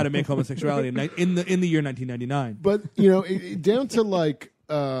out how to make homosexuality in the year 1999. But down to like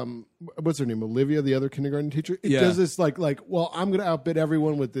what's her name, Olivia, the other kindergarten teacher. It Yeah. does this like well, I'm going to outbid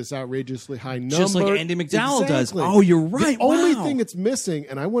everyone with this outrageously high number, Just like Andy McDowell does. Exactly. Oh, you're right. The only Wow. thing it's missing,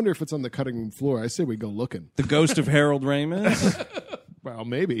 and I wonder if it's on the cutting room floor. I say we go looking. The ghost of Harold Ramis. Well,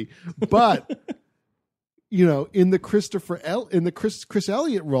 maybe, but. In the Chris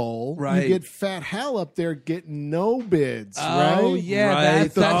Elliott role, Right. you get Fat Hal up there getting no bids, Oh, right? yeah,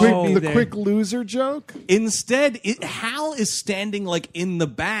 Right. The quick loser joke. Instead, Hal is standing like in the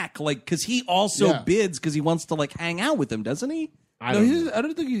back, like because he also Yeah. bids because he wants to like hang out with him, doesn't he? I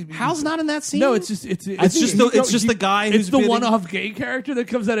don't think he's. Hal's not in that scene. No, it's just It's just the guy who's It's the bidding. one-off gay character that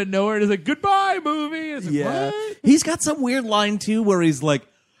comes out of nowhere and is like, "Goodbye, movie." It's like, Yeah, what? he's got some weird line too, where he's like,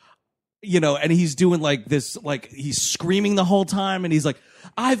 and he's doing like this, like he's screaming the whole time, and he's like,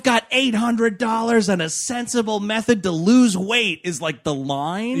 "I've got $800 and a sensible method to lose weight," is like the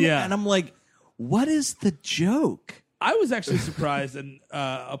line. Yeah. And I'm like, what is the joke? I was actually surprised and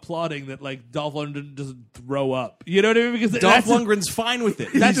applauding that like Dolph Lundgren doesn't throw up. You know what I mean? Because Dolph Lundgren's fine with it.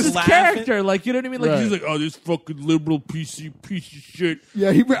 that's He's his laughing. character. Like, you know what I mean? Like Right. he's like, oh, this fucking liberal piece of shit. Yeah,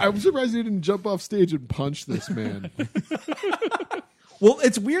 I'm surprised he didn't jump off stage and punch this man. Well,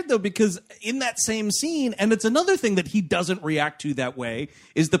 it's weird though because in that same scene, and it's another thing that he doesn't react to that way,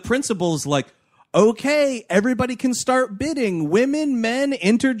 is the principal's like, okay, everybody can start bidding. Women, men,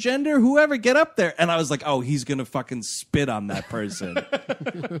 intergender, whoever, get up there. And I was like, oh, he's gonna fucking spit on that person.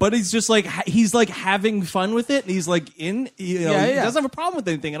 But he's just like he's like having fun with it, and he's like he doesn't have a problem with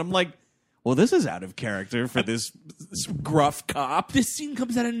anything. And I'm like, well, this is out of character for this gruff cop. This scene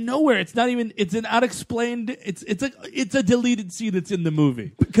comes out of nowhere. It's not even. It's an unexplained. It's a deleted scene that's in the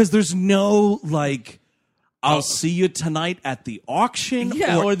movie. Because there's no like, I'll see you tonight at the auction,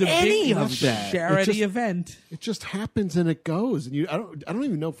 or the any big of that. charity event. It just happens and it goes, and I don't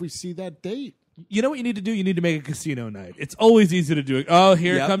even know if we see that date. You know what you need to do? You need to make a casino night. It's always easy to do it. Oh,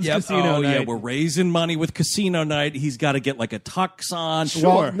 here comes casino night. Yeah, we're raising money with casino night. He's got to get like a tux on.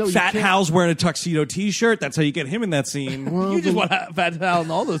 Sure. No, you Fat can't- Hal's wearing a tuxedo T-shirt. That's how you get him in that scene. You just want Fat Hal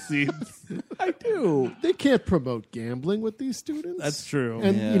in all those scenes. I do. They can't promote gambling with these students. That's true.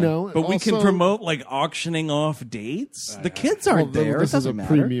 And you know, But we can also- promote like auctioning off dates. The kids aren't Well, there. This it is a doesn't matter.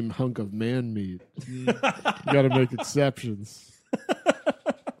 premium hunk of man meat. You got to make exceptions.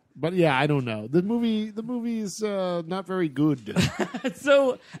 But yeah, I don't know. The movie is not very good.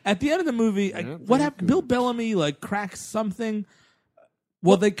 So at the end of the movie, what very happened? good. Bill Bellamy like cracks something.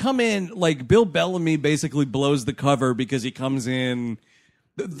 Well, they come in like Bill Bellamy basically blows the cover because he comes in.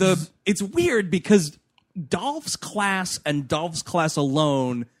 It's weird because Dolph's class and Dolph's class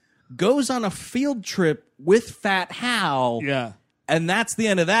alone goes on a field trip with Fat Hal. Yeah. And that's the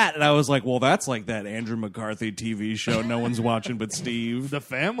end of that. And I was like, well, that's like that Andrew McCarthy TV show no one's watching but Steve. The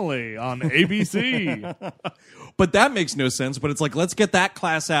Family on ABC. But that makes no sense. But it's like, let's get that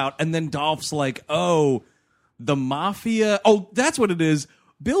class out. And then Dolph's like, oh, the mafia. Oh, that's what it is.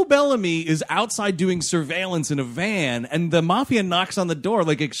 Bill Bellamy is outside doing surveillance in a van, and the mafia knocks on the door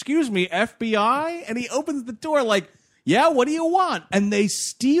like, excuse me, FBI? And he opens the door like, yeah, what do you want? And they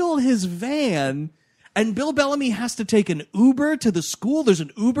steal his van, and Bill Bellamy has to take an Uber to the school. There's an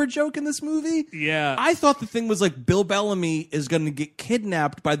Uber joke in this movie. Yeah. I thought the thing was like Bill Bellamy is going to get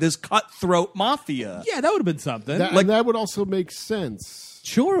kidnapped by this cutthroat mafia. Yeah, that would have been something. And that would also make sense.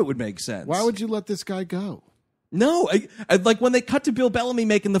 Sure, it would make sense. Why would you let this guy go? No, I like when they cut to Bill Bellamy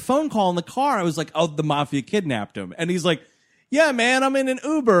making the phone call in the car, I was like, oh, the mafia kidnapped him. And he's like, yeah, man, I'm in an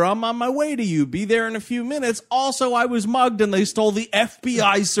Uber. I'm on my way to you. Be there in a few minutes. Also, I was mugged and they stole the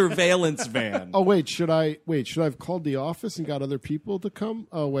FBI surveillance van. Oh wait, should I have called the office and got other people to come?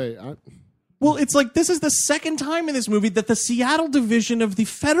 Oh wait, Well, it's like this is the second time in this movie that the Seattle division of the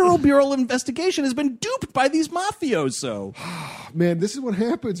Federal Bureau of Investigation has been duped by these mafioso. man, this is what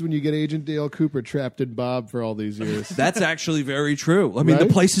happens when you get Agent Dale Cooper trapped in Bob for all these years. That's actually very true. I mean, the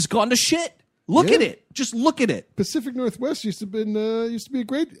Right? place has gone to shit. Look Yeah. at it. Just look at it. Pacific Northwest used to be a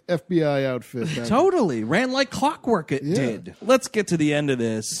great FBI outfit. back- Totally. Ran like clockwork it did. Let's get to the end of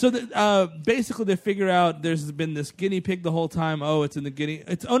this. So basically, they figure out there's been this guinea pig the whole time. Oh, it's in the guinea.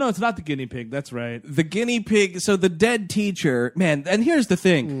 It's not the guinea pig. That's right. The guinea pig, so the dead teacher, man, and here's the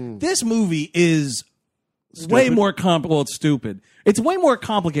thing. This movie is way more well, it's stupid. It's way more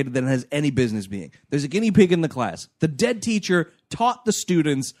complicated than it has any business being. There's a guinea pig in the class. The dead teacher taught the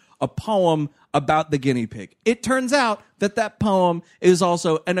students a poem about the guinea pig. It turns out that poem is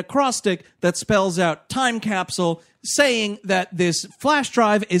also an acrostic that spells out time capsule, saying that this flash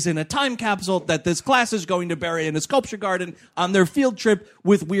drive is in a time capsule that this class is going to bury in a sculpture garden on their field trip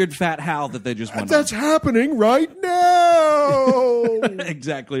with weird Fat Hal that they just went on. That's happening right now.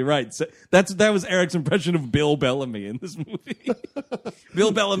 Exactly right. So that was Eric's impression of Bill Bellamy in this movie.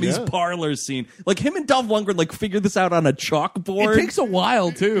 Bill Bellamy's parlor scene, like him and Dolph Lundgren, like figured this out on a chalkboard. It takes a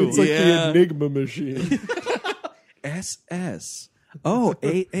while too. It's like Yeah. the Enigma machine. SS. Oh,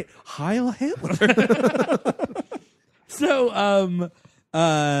 Heil Hitler. So,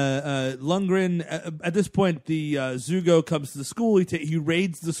 Lundgren, at this point, the Zugo comes to the school. He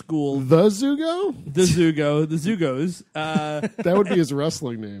raids the school. The Zugo? The Zugos. That would be his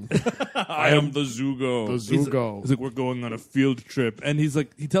wrestling name. I am the Zugo. The Zugo. He's like, we're going on a field trip, and he's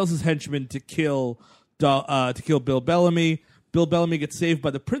like, he tells his henchmen to kill Bill Bellamy. Bill Bellamy gets saved by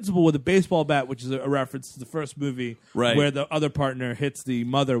the principal with a baseball bat, which is a reference to the first movie, Right. where the other partner hits the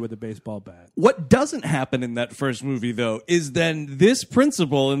mother with a baseball bat. What doesn't happen in that first movie, though, is then this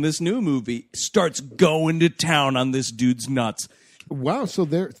principal in this new movie starts going to town on this dude's nuts. Wow, so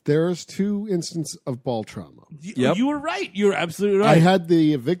there's 2 instances of ball trauma. Yep. You were right. You were absolutely I right. had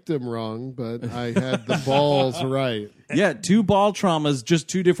the victim wrong, but I had the balls right. Yeah, 2 ball traumas, just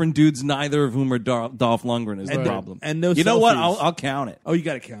 2 different dudes, neither of whom are Dolph Lundgren is the Right. problem. And no You know what? selfies. I'll count it. Oh, you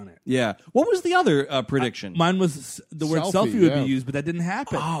got to count it. Yeah. What was the other prediction? Mine was the word Selfie, selfie would yeah. be used, but that didn't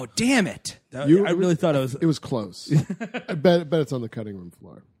happen. Oh, damn it. I really thought it was. It was close. I bet it's on the cutting room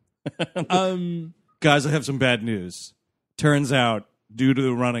floor. Guys, I have some bad news. Turns out, due to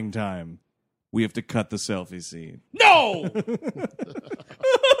the running time, we have to cut the selfie scene. No!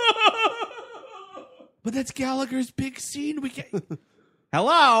 But that's Gallagher's big scene. We can't.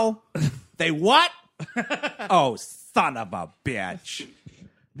 Hello? They what? Oh, son of a bitch.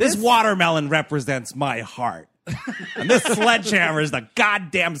 This watermelon represents my heart. And this sledgehammer is the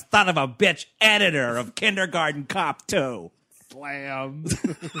goddamn son of a bitch editor of Kindergarten Cop 2. Slam.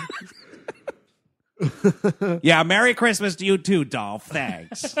 Yeah, Merry Christmas to you too, Dolph.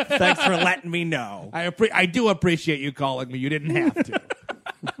 Thanks. Thanks for letting me know. I do appreciate you calling me. You didn't have to.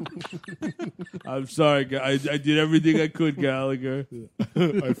 I'm sorry. I did everything I could, Gallagher.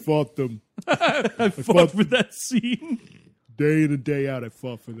 I fought them I fought for that scene. day in and day out. I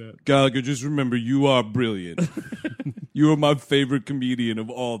fought for that. Gallagher, just remember, you are brilliant. You are my favorite comedian of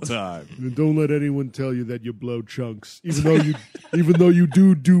all time. And don't let anyone tell you that you blow chunks, even though you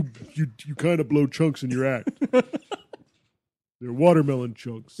do you kind of blow chunks in your act. They're watermelon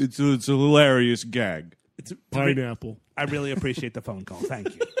chunks. It's a hilarious gag. It's Pineapple. I really appreciate the phone call.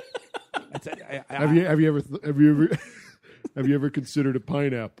 Thank you. Have you ever considered a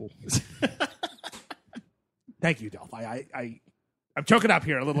pineapple? Thank you, Dolph. I'm choking up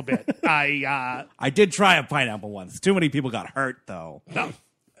here a little bit. I did try a pineapple once. Too many people got hurt, though.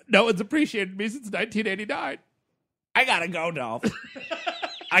 No one's appreciated me since 1989. I gotta go, Dolph.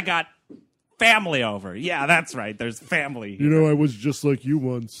 I got family over. Yeah, that's right. There's family here. You know, I was just like you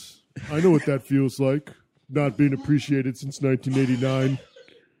once. I know what that feels like, not being appreciated since 1989.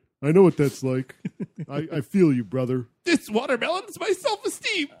 I know what that's like. I feel you, brother. This watermelon is my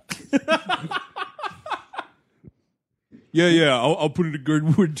self-esteem. Yeah. I'll put it a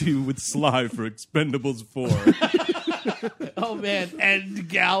good word to you with Sly for Expendables 4. Oh, man. And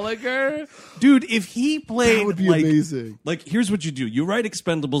Gallagher? Dude, if he played That would be like, amazing. Like, here's what you do. You write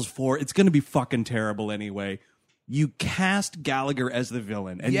Expendables 4. It's going to be fucking terrible anyway. You cast Gallagher as the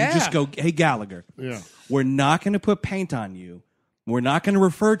villain, and Yeah. you just go, hey, Gallagher, Yeah. we're not going to put paint on you. We're not going to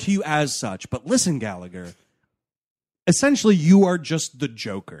refer to you as such. But listen, Gallagher, essentially, you are just the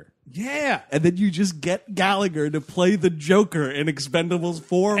Joker. Yeah. And then you just get Gallagher to play the Joker in Expendables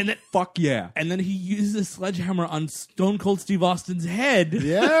 4. And then- fuck yeah. And then he uses a sledgehammer on Stone Cold Steve Austin's head.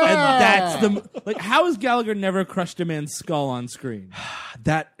 Yeah. And that's the... Like, how has Gallagher never crushed a man's skull on screen?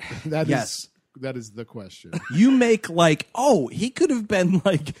 That That is the question. you make like, oh, he could have been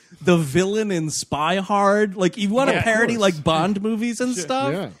like the villain in Spy Hard. Like, you want Yeah, to of parody course. like Bond movies and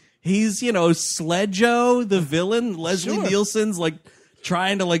stuff? Yeah. He's, Sledjo, the villain. Leslie Sure. Nielsen's like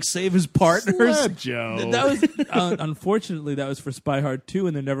trying to like save his partners. Joe. That was unfortunately that was for Spy Hard 2,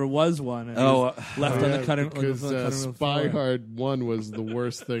 and there never was one. And it was left on the cutting because on the cutting room Spy floor. Hard 1 was the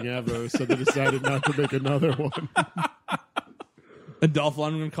worst thing ever, so they decided not to make another one. And Dolph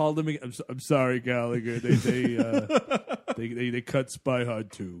Lundgren called him. I'm sorry, Gallagher. They cut Spy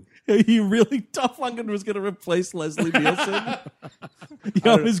Hard 2. He really, Dolph Lundgren was going to replace Leslie Nielsen.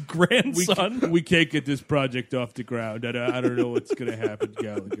 His grandson. We can't get this project off the ground. I don't know what's going to happen,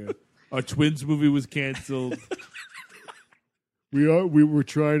 Gallagher. Our Twins movie was canceled. We were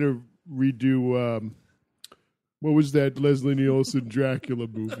trying to redo what was that Leslie Nielsen Dracula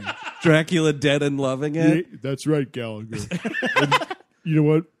movie? Dracula Dead and Loving It. Yeah, that's right, Gallagher. And you know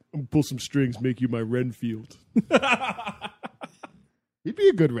what? I'm gonna pull some strings, make you my Renfield. He'd be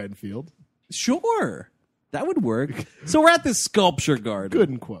a good Renfield. Sure. That would work. So we're at this sculpture garden. Good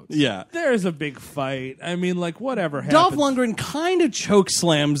in quotes. Yeah. There's a big fight. I mean, like, whatever happens. Dolph Lundgren kind of choke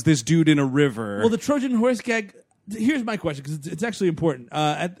slams this dude in a river. Well, the Trojan horse gag. Here's my question because it's actually important.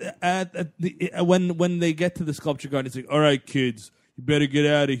 When they get to the sculpture garden, it's like, all right, kids, you better get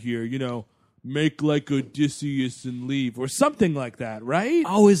out of here. Make like Odysseus and leave, or something like that, right?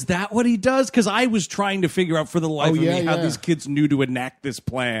 oh, is that what he does? Because I was trying to figure out for the life of me how these kids knew to enact this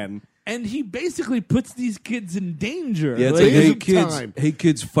plan. And he basically puts these kids in danger. Yeah, it's Like, like, hey isn't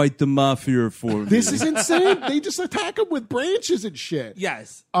kids, time. fight the mafia for me. This is insane. They just attack him with branches and shit.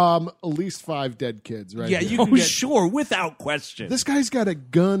 yes. At least 5 dead kids, right? Yeah, here. you Oh, can get, sure, without question. This guy's got a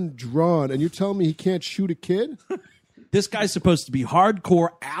gun drawn, and you're telling me he can't shoot a kid? This guy's supposed to be hardcore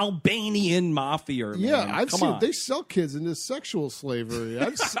Albanian mafia. Yeah, man. I've Come seen. on. They sell kids into sexual slavery.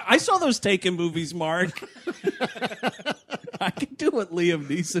 I saw those Taken movies, Mark. I can do what Liam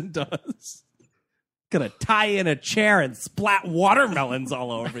Neeson does. Gonna tie in a chair and splat watermelons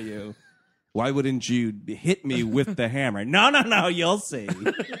all over you. Why wouldn't you hit me with the hammer? No, you'll see.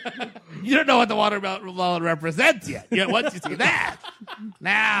 You don't know what the watermelon represents yet. Once you see that,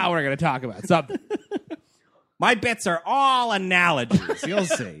 now we're going to talk about something. My bits are all analogies. You'll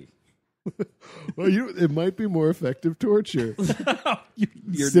see. Well, it might be more effective torture.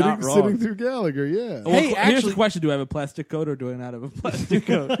 You're sitting, not wrong. Sitting through Gallagher, yeah. Hey, here's the question: do I have a plastic coat or do I not have a plastic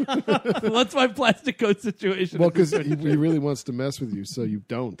coat? What's my plastic coat situation? Well, because he really wants to mess with you, so you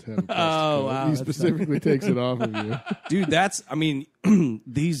don't have a plastic coat. wow, He that's specifically takes it off of you. Dude,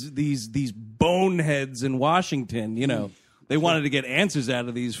 these boneheads in Washington, they wanted to get answers out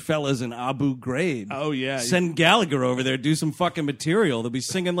of these fellas in Abu Ghraib. Oh, yeah. Send Gallagher over there, do some fucking material. They'll be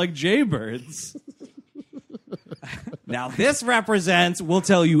singing like jaybirds. Now this represents, we'll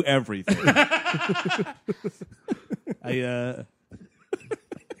tell you everything.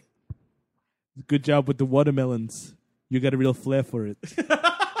 Good job with the watermelons. You got a real flair for it.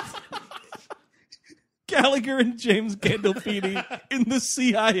 Gallagher and James Gandolfini in the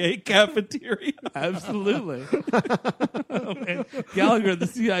CIA cafeteria. Absolutely. Oh, man. Gallagher at the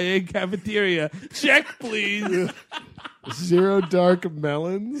CIA cafeteria. Check, please. Zero dark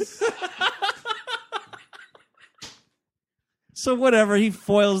melons. So whatever, he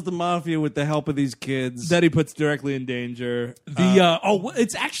foils the mafia with the help of these kids. That he puts directly in danger.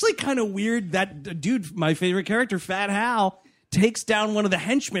 It's actually kind of weird that dude, my favorite character, Fat Hal, takes down one of the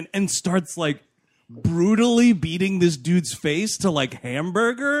henchmen and starts like brutally beating this dude's face to like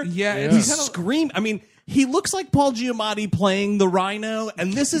hamburger. Yeah, and yeah. he's screaming. I mean, he looks like Paul Giamatti playing the Rhino,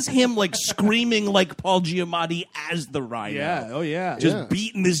 and this is him like screaming like Paul Giamatti as the Rhino. Yeah, oh yeah. Just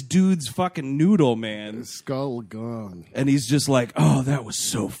beating this dude's fucking noodle, man. Skull gone. And he's just like, oh, that was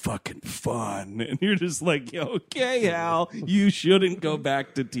so fucking fun. And you're just like, okay, Hal, you shouldn't go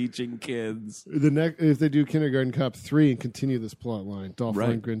back to teaching kids. If they do Kindergarten Cop 3 and continue this plot line, Dolph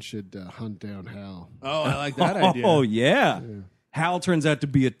Right. Lundgren should hunt down Hal. Oh, I like that idea. Oh, yeah. Hal turns out to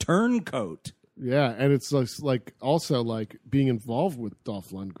be a turncoat. Yeah, and it's like also like being involved with Dolph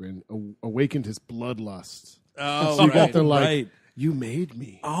Lundgren awakened his bloodlust. Oh, So you got right. the like, right. you made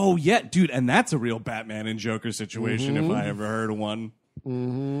me. Oh, yeah, dude. And that's a real Batman and Joker situation if I ever heard of one.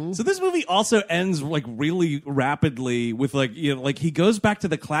 Mm-hmm. So this movie also ends like really rapidly with like, like he goes back to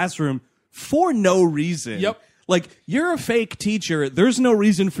the classroom for no reason. Yep. Like, you're a fake teacher. There's no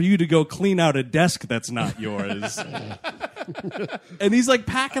reason for you to go clean out a desk that's not yours. And he's like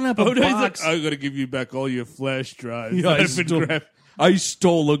packing up a Oh, no, he's box. like, I'm going to give you back all your flash drives. Yeah, I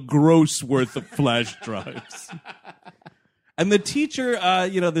stole a gross worth of flash drives. And the teacher,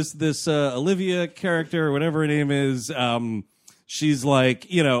 this Olivia character or whatever her name is, she's like,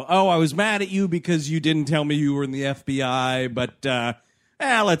 oh, I was mad at you because you didn't tell me you were in the FBI, but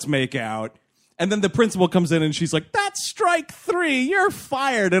let's make out. And then the principal comes in and she's like, that's strike 3, you're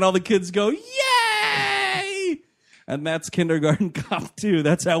fired. And all the kids go, yay! And that's Kindergarten Cop 2.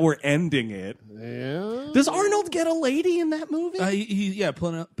 That's how we're ending it. Yeah. Does Arnold get a lady in that movie?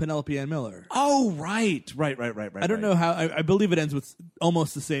 Penelope Ann Miller. Oh, right. I don't know how. I believe it ends with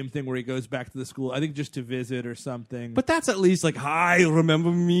almost the same thing where he goes back to the school. I think just to visit or something. But that's at least like, hi,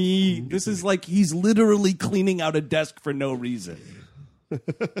 remember me? This is like he's literally cleaning out a desk for no reason.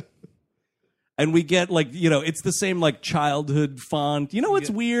 And we get like, it's the same like childhood font. You know what's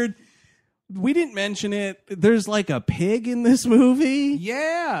weird? We didn't mention it. There's like a pig in this movie.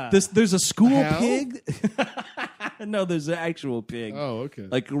 yeah, There's a school Hal? pig. No, there's an actual pig. Oh, okay.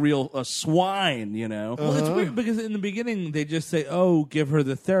 Like a swine, Well, it's weird because in the beginning they just say, "Oh, give her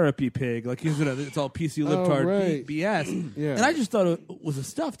the therapy pig." Like it's all PC libtard right. BS. Yeah. And I just thought it was a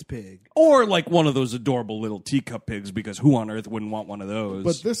stuffed pig. Or like one of those adorable little teacup pigs, because who on earth wouldn't want one of those?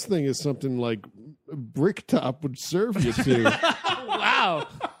 But this thing is something like Bricktop would serve you to. Wow,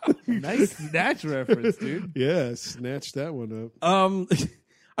 nice snatch reference, dude. Yeah, snatch that one up.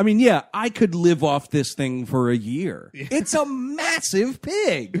 I mean, yeah, I could live off this thing for a year. It's a massive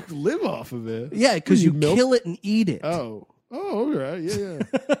pig. Live off of it. Yeah, because you milk? kill it and eat it. Oh, all right. Yeah.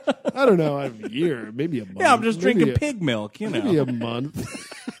 I don't know. A year, maybe a month. Yeah, I'm just Maybe drinking pig milk, Maybe a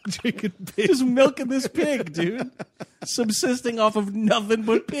month. Drinking pig. Just milking this pig, dude. Subsisting off of nothing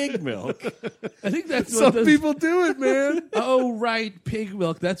but pig milk. I think that's Some what those- people do it, man. Oh, right, pig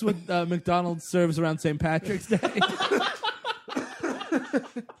milk. That's what McDonald's serves around St. Patrick's Day.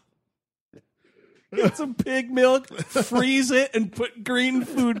 Get some pig milk, freeze it, and put green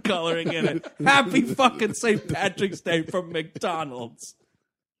food coloring in it. Happy fucking St. Patrick's Day from McDonald's.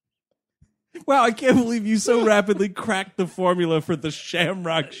 Wow, I can't believe you so rapidly cracked the formula for the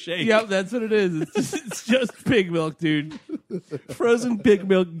Shamrock Shake. Yep, that's what it is. It's just pig milk, dude. Frozen pig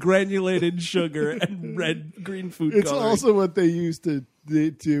milk, granulated sugar, and green food It's coloring. also what they use to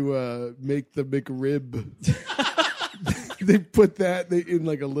make the McRib. They put that in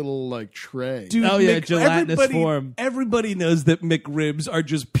like a little like tray. Dude, Oh, yeah, gelatinous form. Everybody knows that McRibs are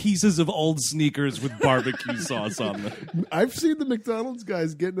just pieces of old sneakers with barbecue sauce on them. I've seen the McDonald's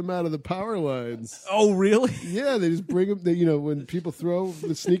guys getting them out of the power lines. Oh, really? Yeah, they just bring them. When people throw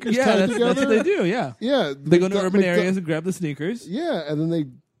the sneakers Yeah, tied that's together. what they do, yeah. Yeah, They go to urban areas and grab the sneakers. Yeah, and then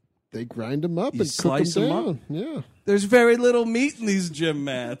they grind them up You and cook slice them 'em down. up? Yeah. There's very little meat in these gym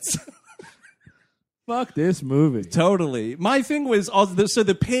mats. Fuck this movie. Totally. My thing was also so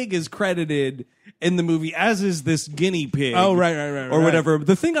the pig is credited in the movie, as is this guinea pig. Oh, right. Or whatever.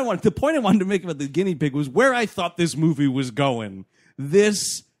 The point I wanted to make about the guinea pig was where I thought this movie was going.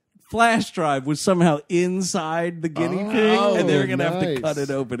 This flash drive was somehow inside the guinea pig, and they were going to have to nice. cut it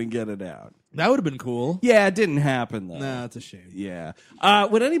open and get it out. That would have been cool. Yeah, it didn't happen, though. Nah, it's a shame. Yeah.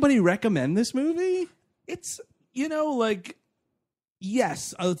 Would anybody recommend this movie? It's,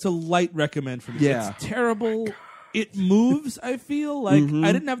 yes, it's a light recommend for me. Yeah. It's terrible. It moves, I feel. Like,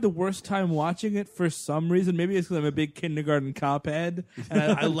 I didn't have the worst time watching it for some reason. Maybe it's because I'm a big Kindergarten Cop head, and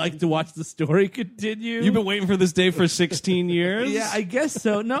I like to watch the story continue. You've been waiting for this day for 16 years? Yeah, I guess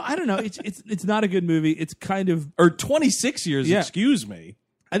so. No, I don't know. It's not a good movie. It's kind of, Or 26 years, Yeah. excuse me.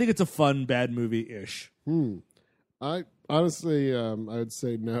 I think it's a fun, bad movie-ish. I honestly, I would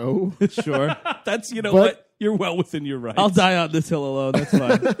say no. Sure. That's, But- what? You're well within your rights. I'll die on this hill alone. That's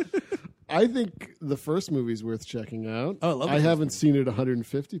fine. I think the first movie's worth checking out. Oh, I love the I first haven't seen it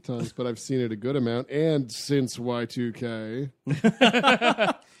 150 times, but I've seen it a good amount, and since Y2K.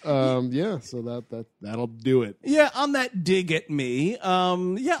 So that'll do it. Yeah, on that dig at me,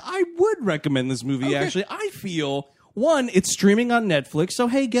 I would recommend this movie, actually. I feel, one, it's streaming on Netflix, so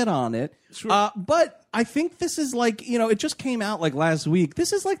hey, get on it. But I think this is like, it just came out like last week.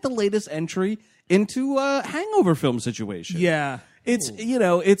 This is like the latest entry into a hangover film situation. Yeah. It's,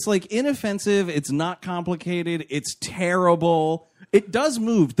 it's like inoffensive. It's not complicated. It's terrible. It does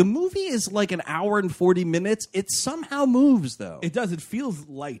move. The movie is like an hour and 40 minutes. It somehow moves, though. It does. It feels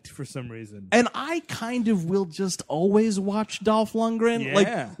light for some reason. And I kind of will just always watch Dolph Lundgren. Yeah.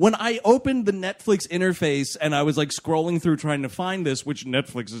 Like, when I opened the Netflix interface and I was like scrolling through trying to find this, which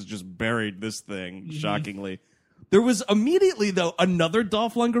Netflix has just buried this thing, shockingly. There was immediately, though, another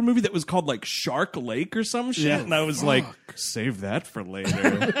Dolph Lundgren movie that was called like Shark Lake or some shit. Yeah. And I was like, save that for later.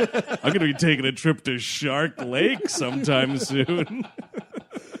 I'm going to be taking a trip to Shark Lake sometime soon.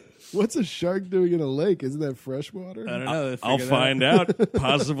 What's a shark doing in a lake? Isn't that freshwater? I don't know. I'll find out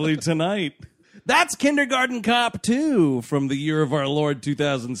possibly tonight. That's Kindergarten Cop 2 from the year of our Lord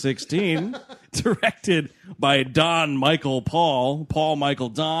 2016, directed by Don Michael Paul, Paul Michael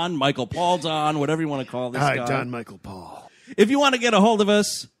Don, Michael Paul Don, whatever you want to call this guy. Hi, Don Michael Paul. If you want to get a hold of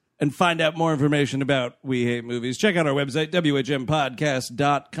us and find out more information about We Hate Movies, check out our website,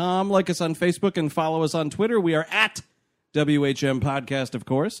 WHMPodcast.com. Like us on Facebook and follow us on Twitter. We are at WHM Podcast, of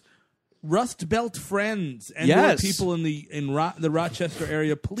course. Rust Belt friends and Yes. people in the Rochester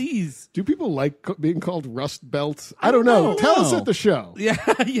area, please. Do people like being called Rust Belt? I don't know. Tell us at the show. Yeah,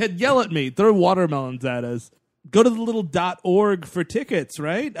 yell at me. Throw watermelons at us. Go to the little .org for tickets,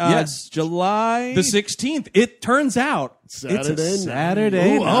 right? Yes. July The 16th. It turns out Saturday it's a night.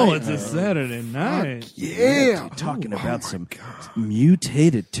 Saturday Oh, night. it's a Saturday night. Yeah. Talking about some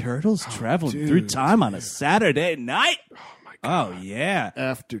mutated turtles traveling through time on a Saturday night. Oh, yeah.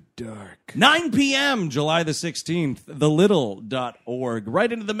 After dark. 9 p.m., July the 16th, thelittle.org.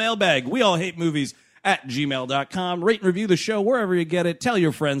 Right into the mailbag. We all hate movies at gmail.com. Rate and review the show wherever you get it. Tell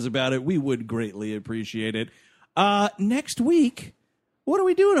your friends about it. We would greatly appreciate it. Next week, what are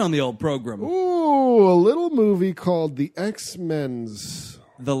we doing on the old program? Ooh, a little movie called The X-Men's.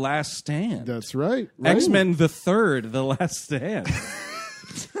 The Last Stand. That's right. X-Men the Third, The Last Stand.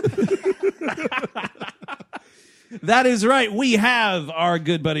 That is right. We have our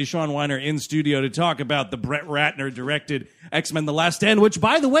good buddy Sean Weiner in studio to talk about the Brett Ratner directed X-Men The Last Stand, which,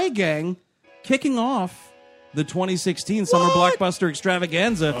 by the way, gang, kicking off the 2016 summer blockbuster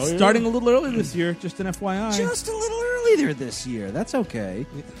extravaganza. Starting a little early this year, just an FYI. Just a little earlier this year. That's okay.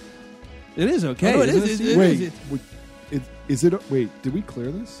 It is okay. Oh, no, it isn't is. it? Wait, is it? Wait, did we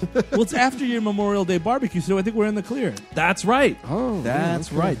clear this? Well, it's after your Memorial Day barbecue, so I think we're in the clear. That's right. Oh, That's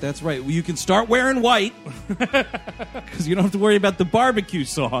yeah, okay. right. That's right. Well, you can start wearing white because you don't have to worry about the barbecue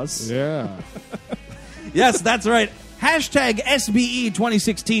sauce. Yeah. Yes, that's right. Hashtag SBE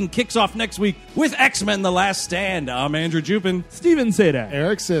 2016 kicks off next week with X-Men The Last Stand. I'm Andrew Jupin. Steven Sadak.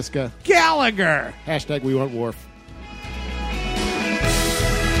 Eric Siska. Gallagher. Hashtag we want Worf.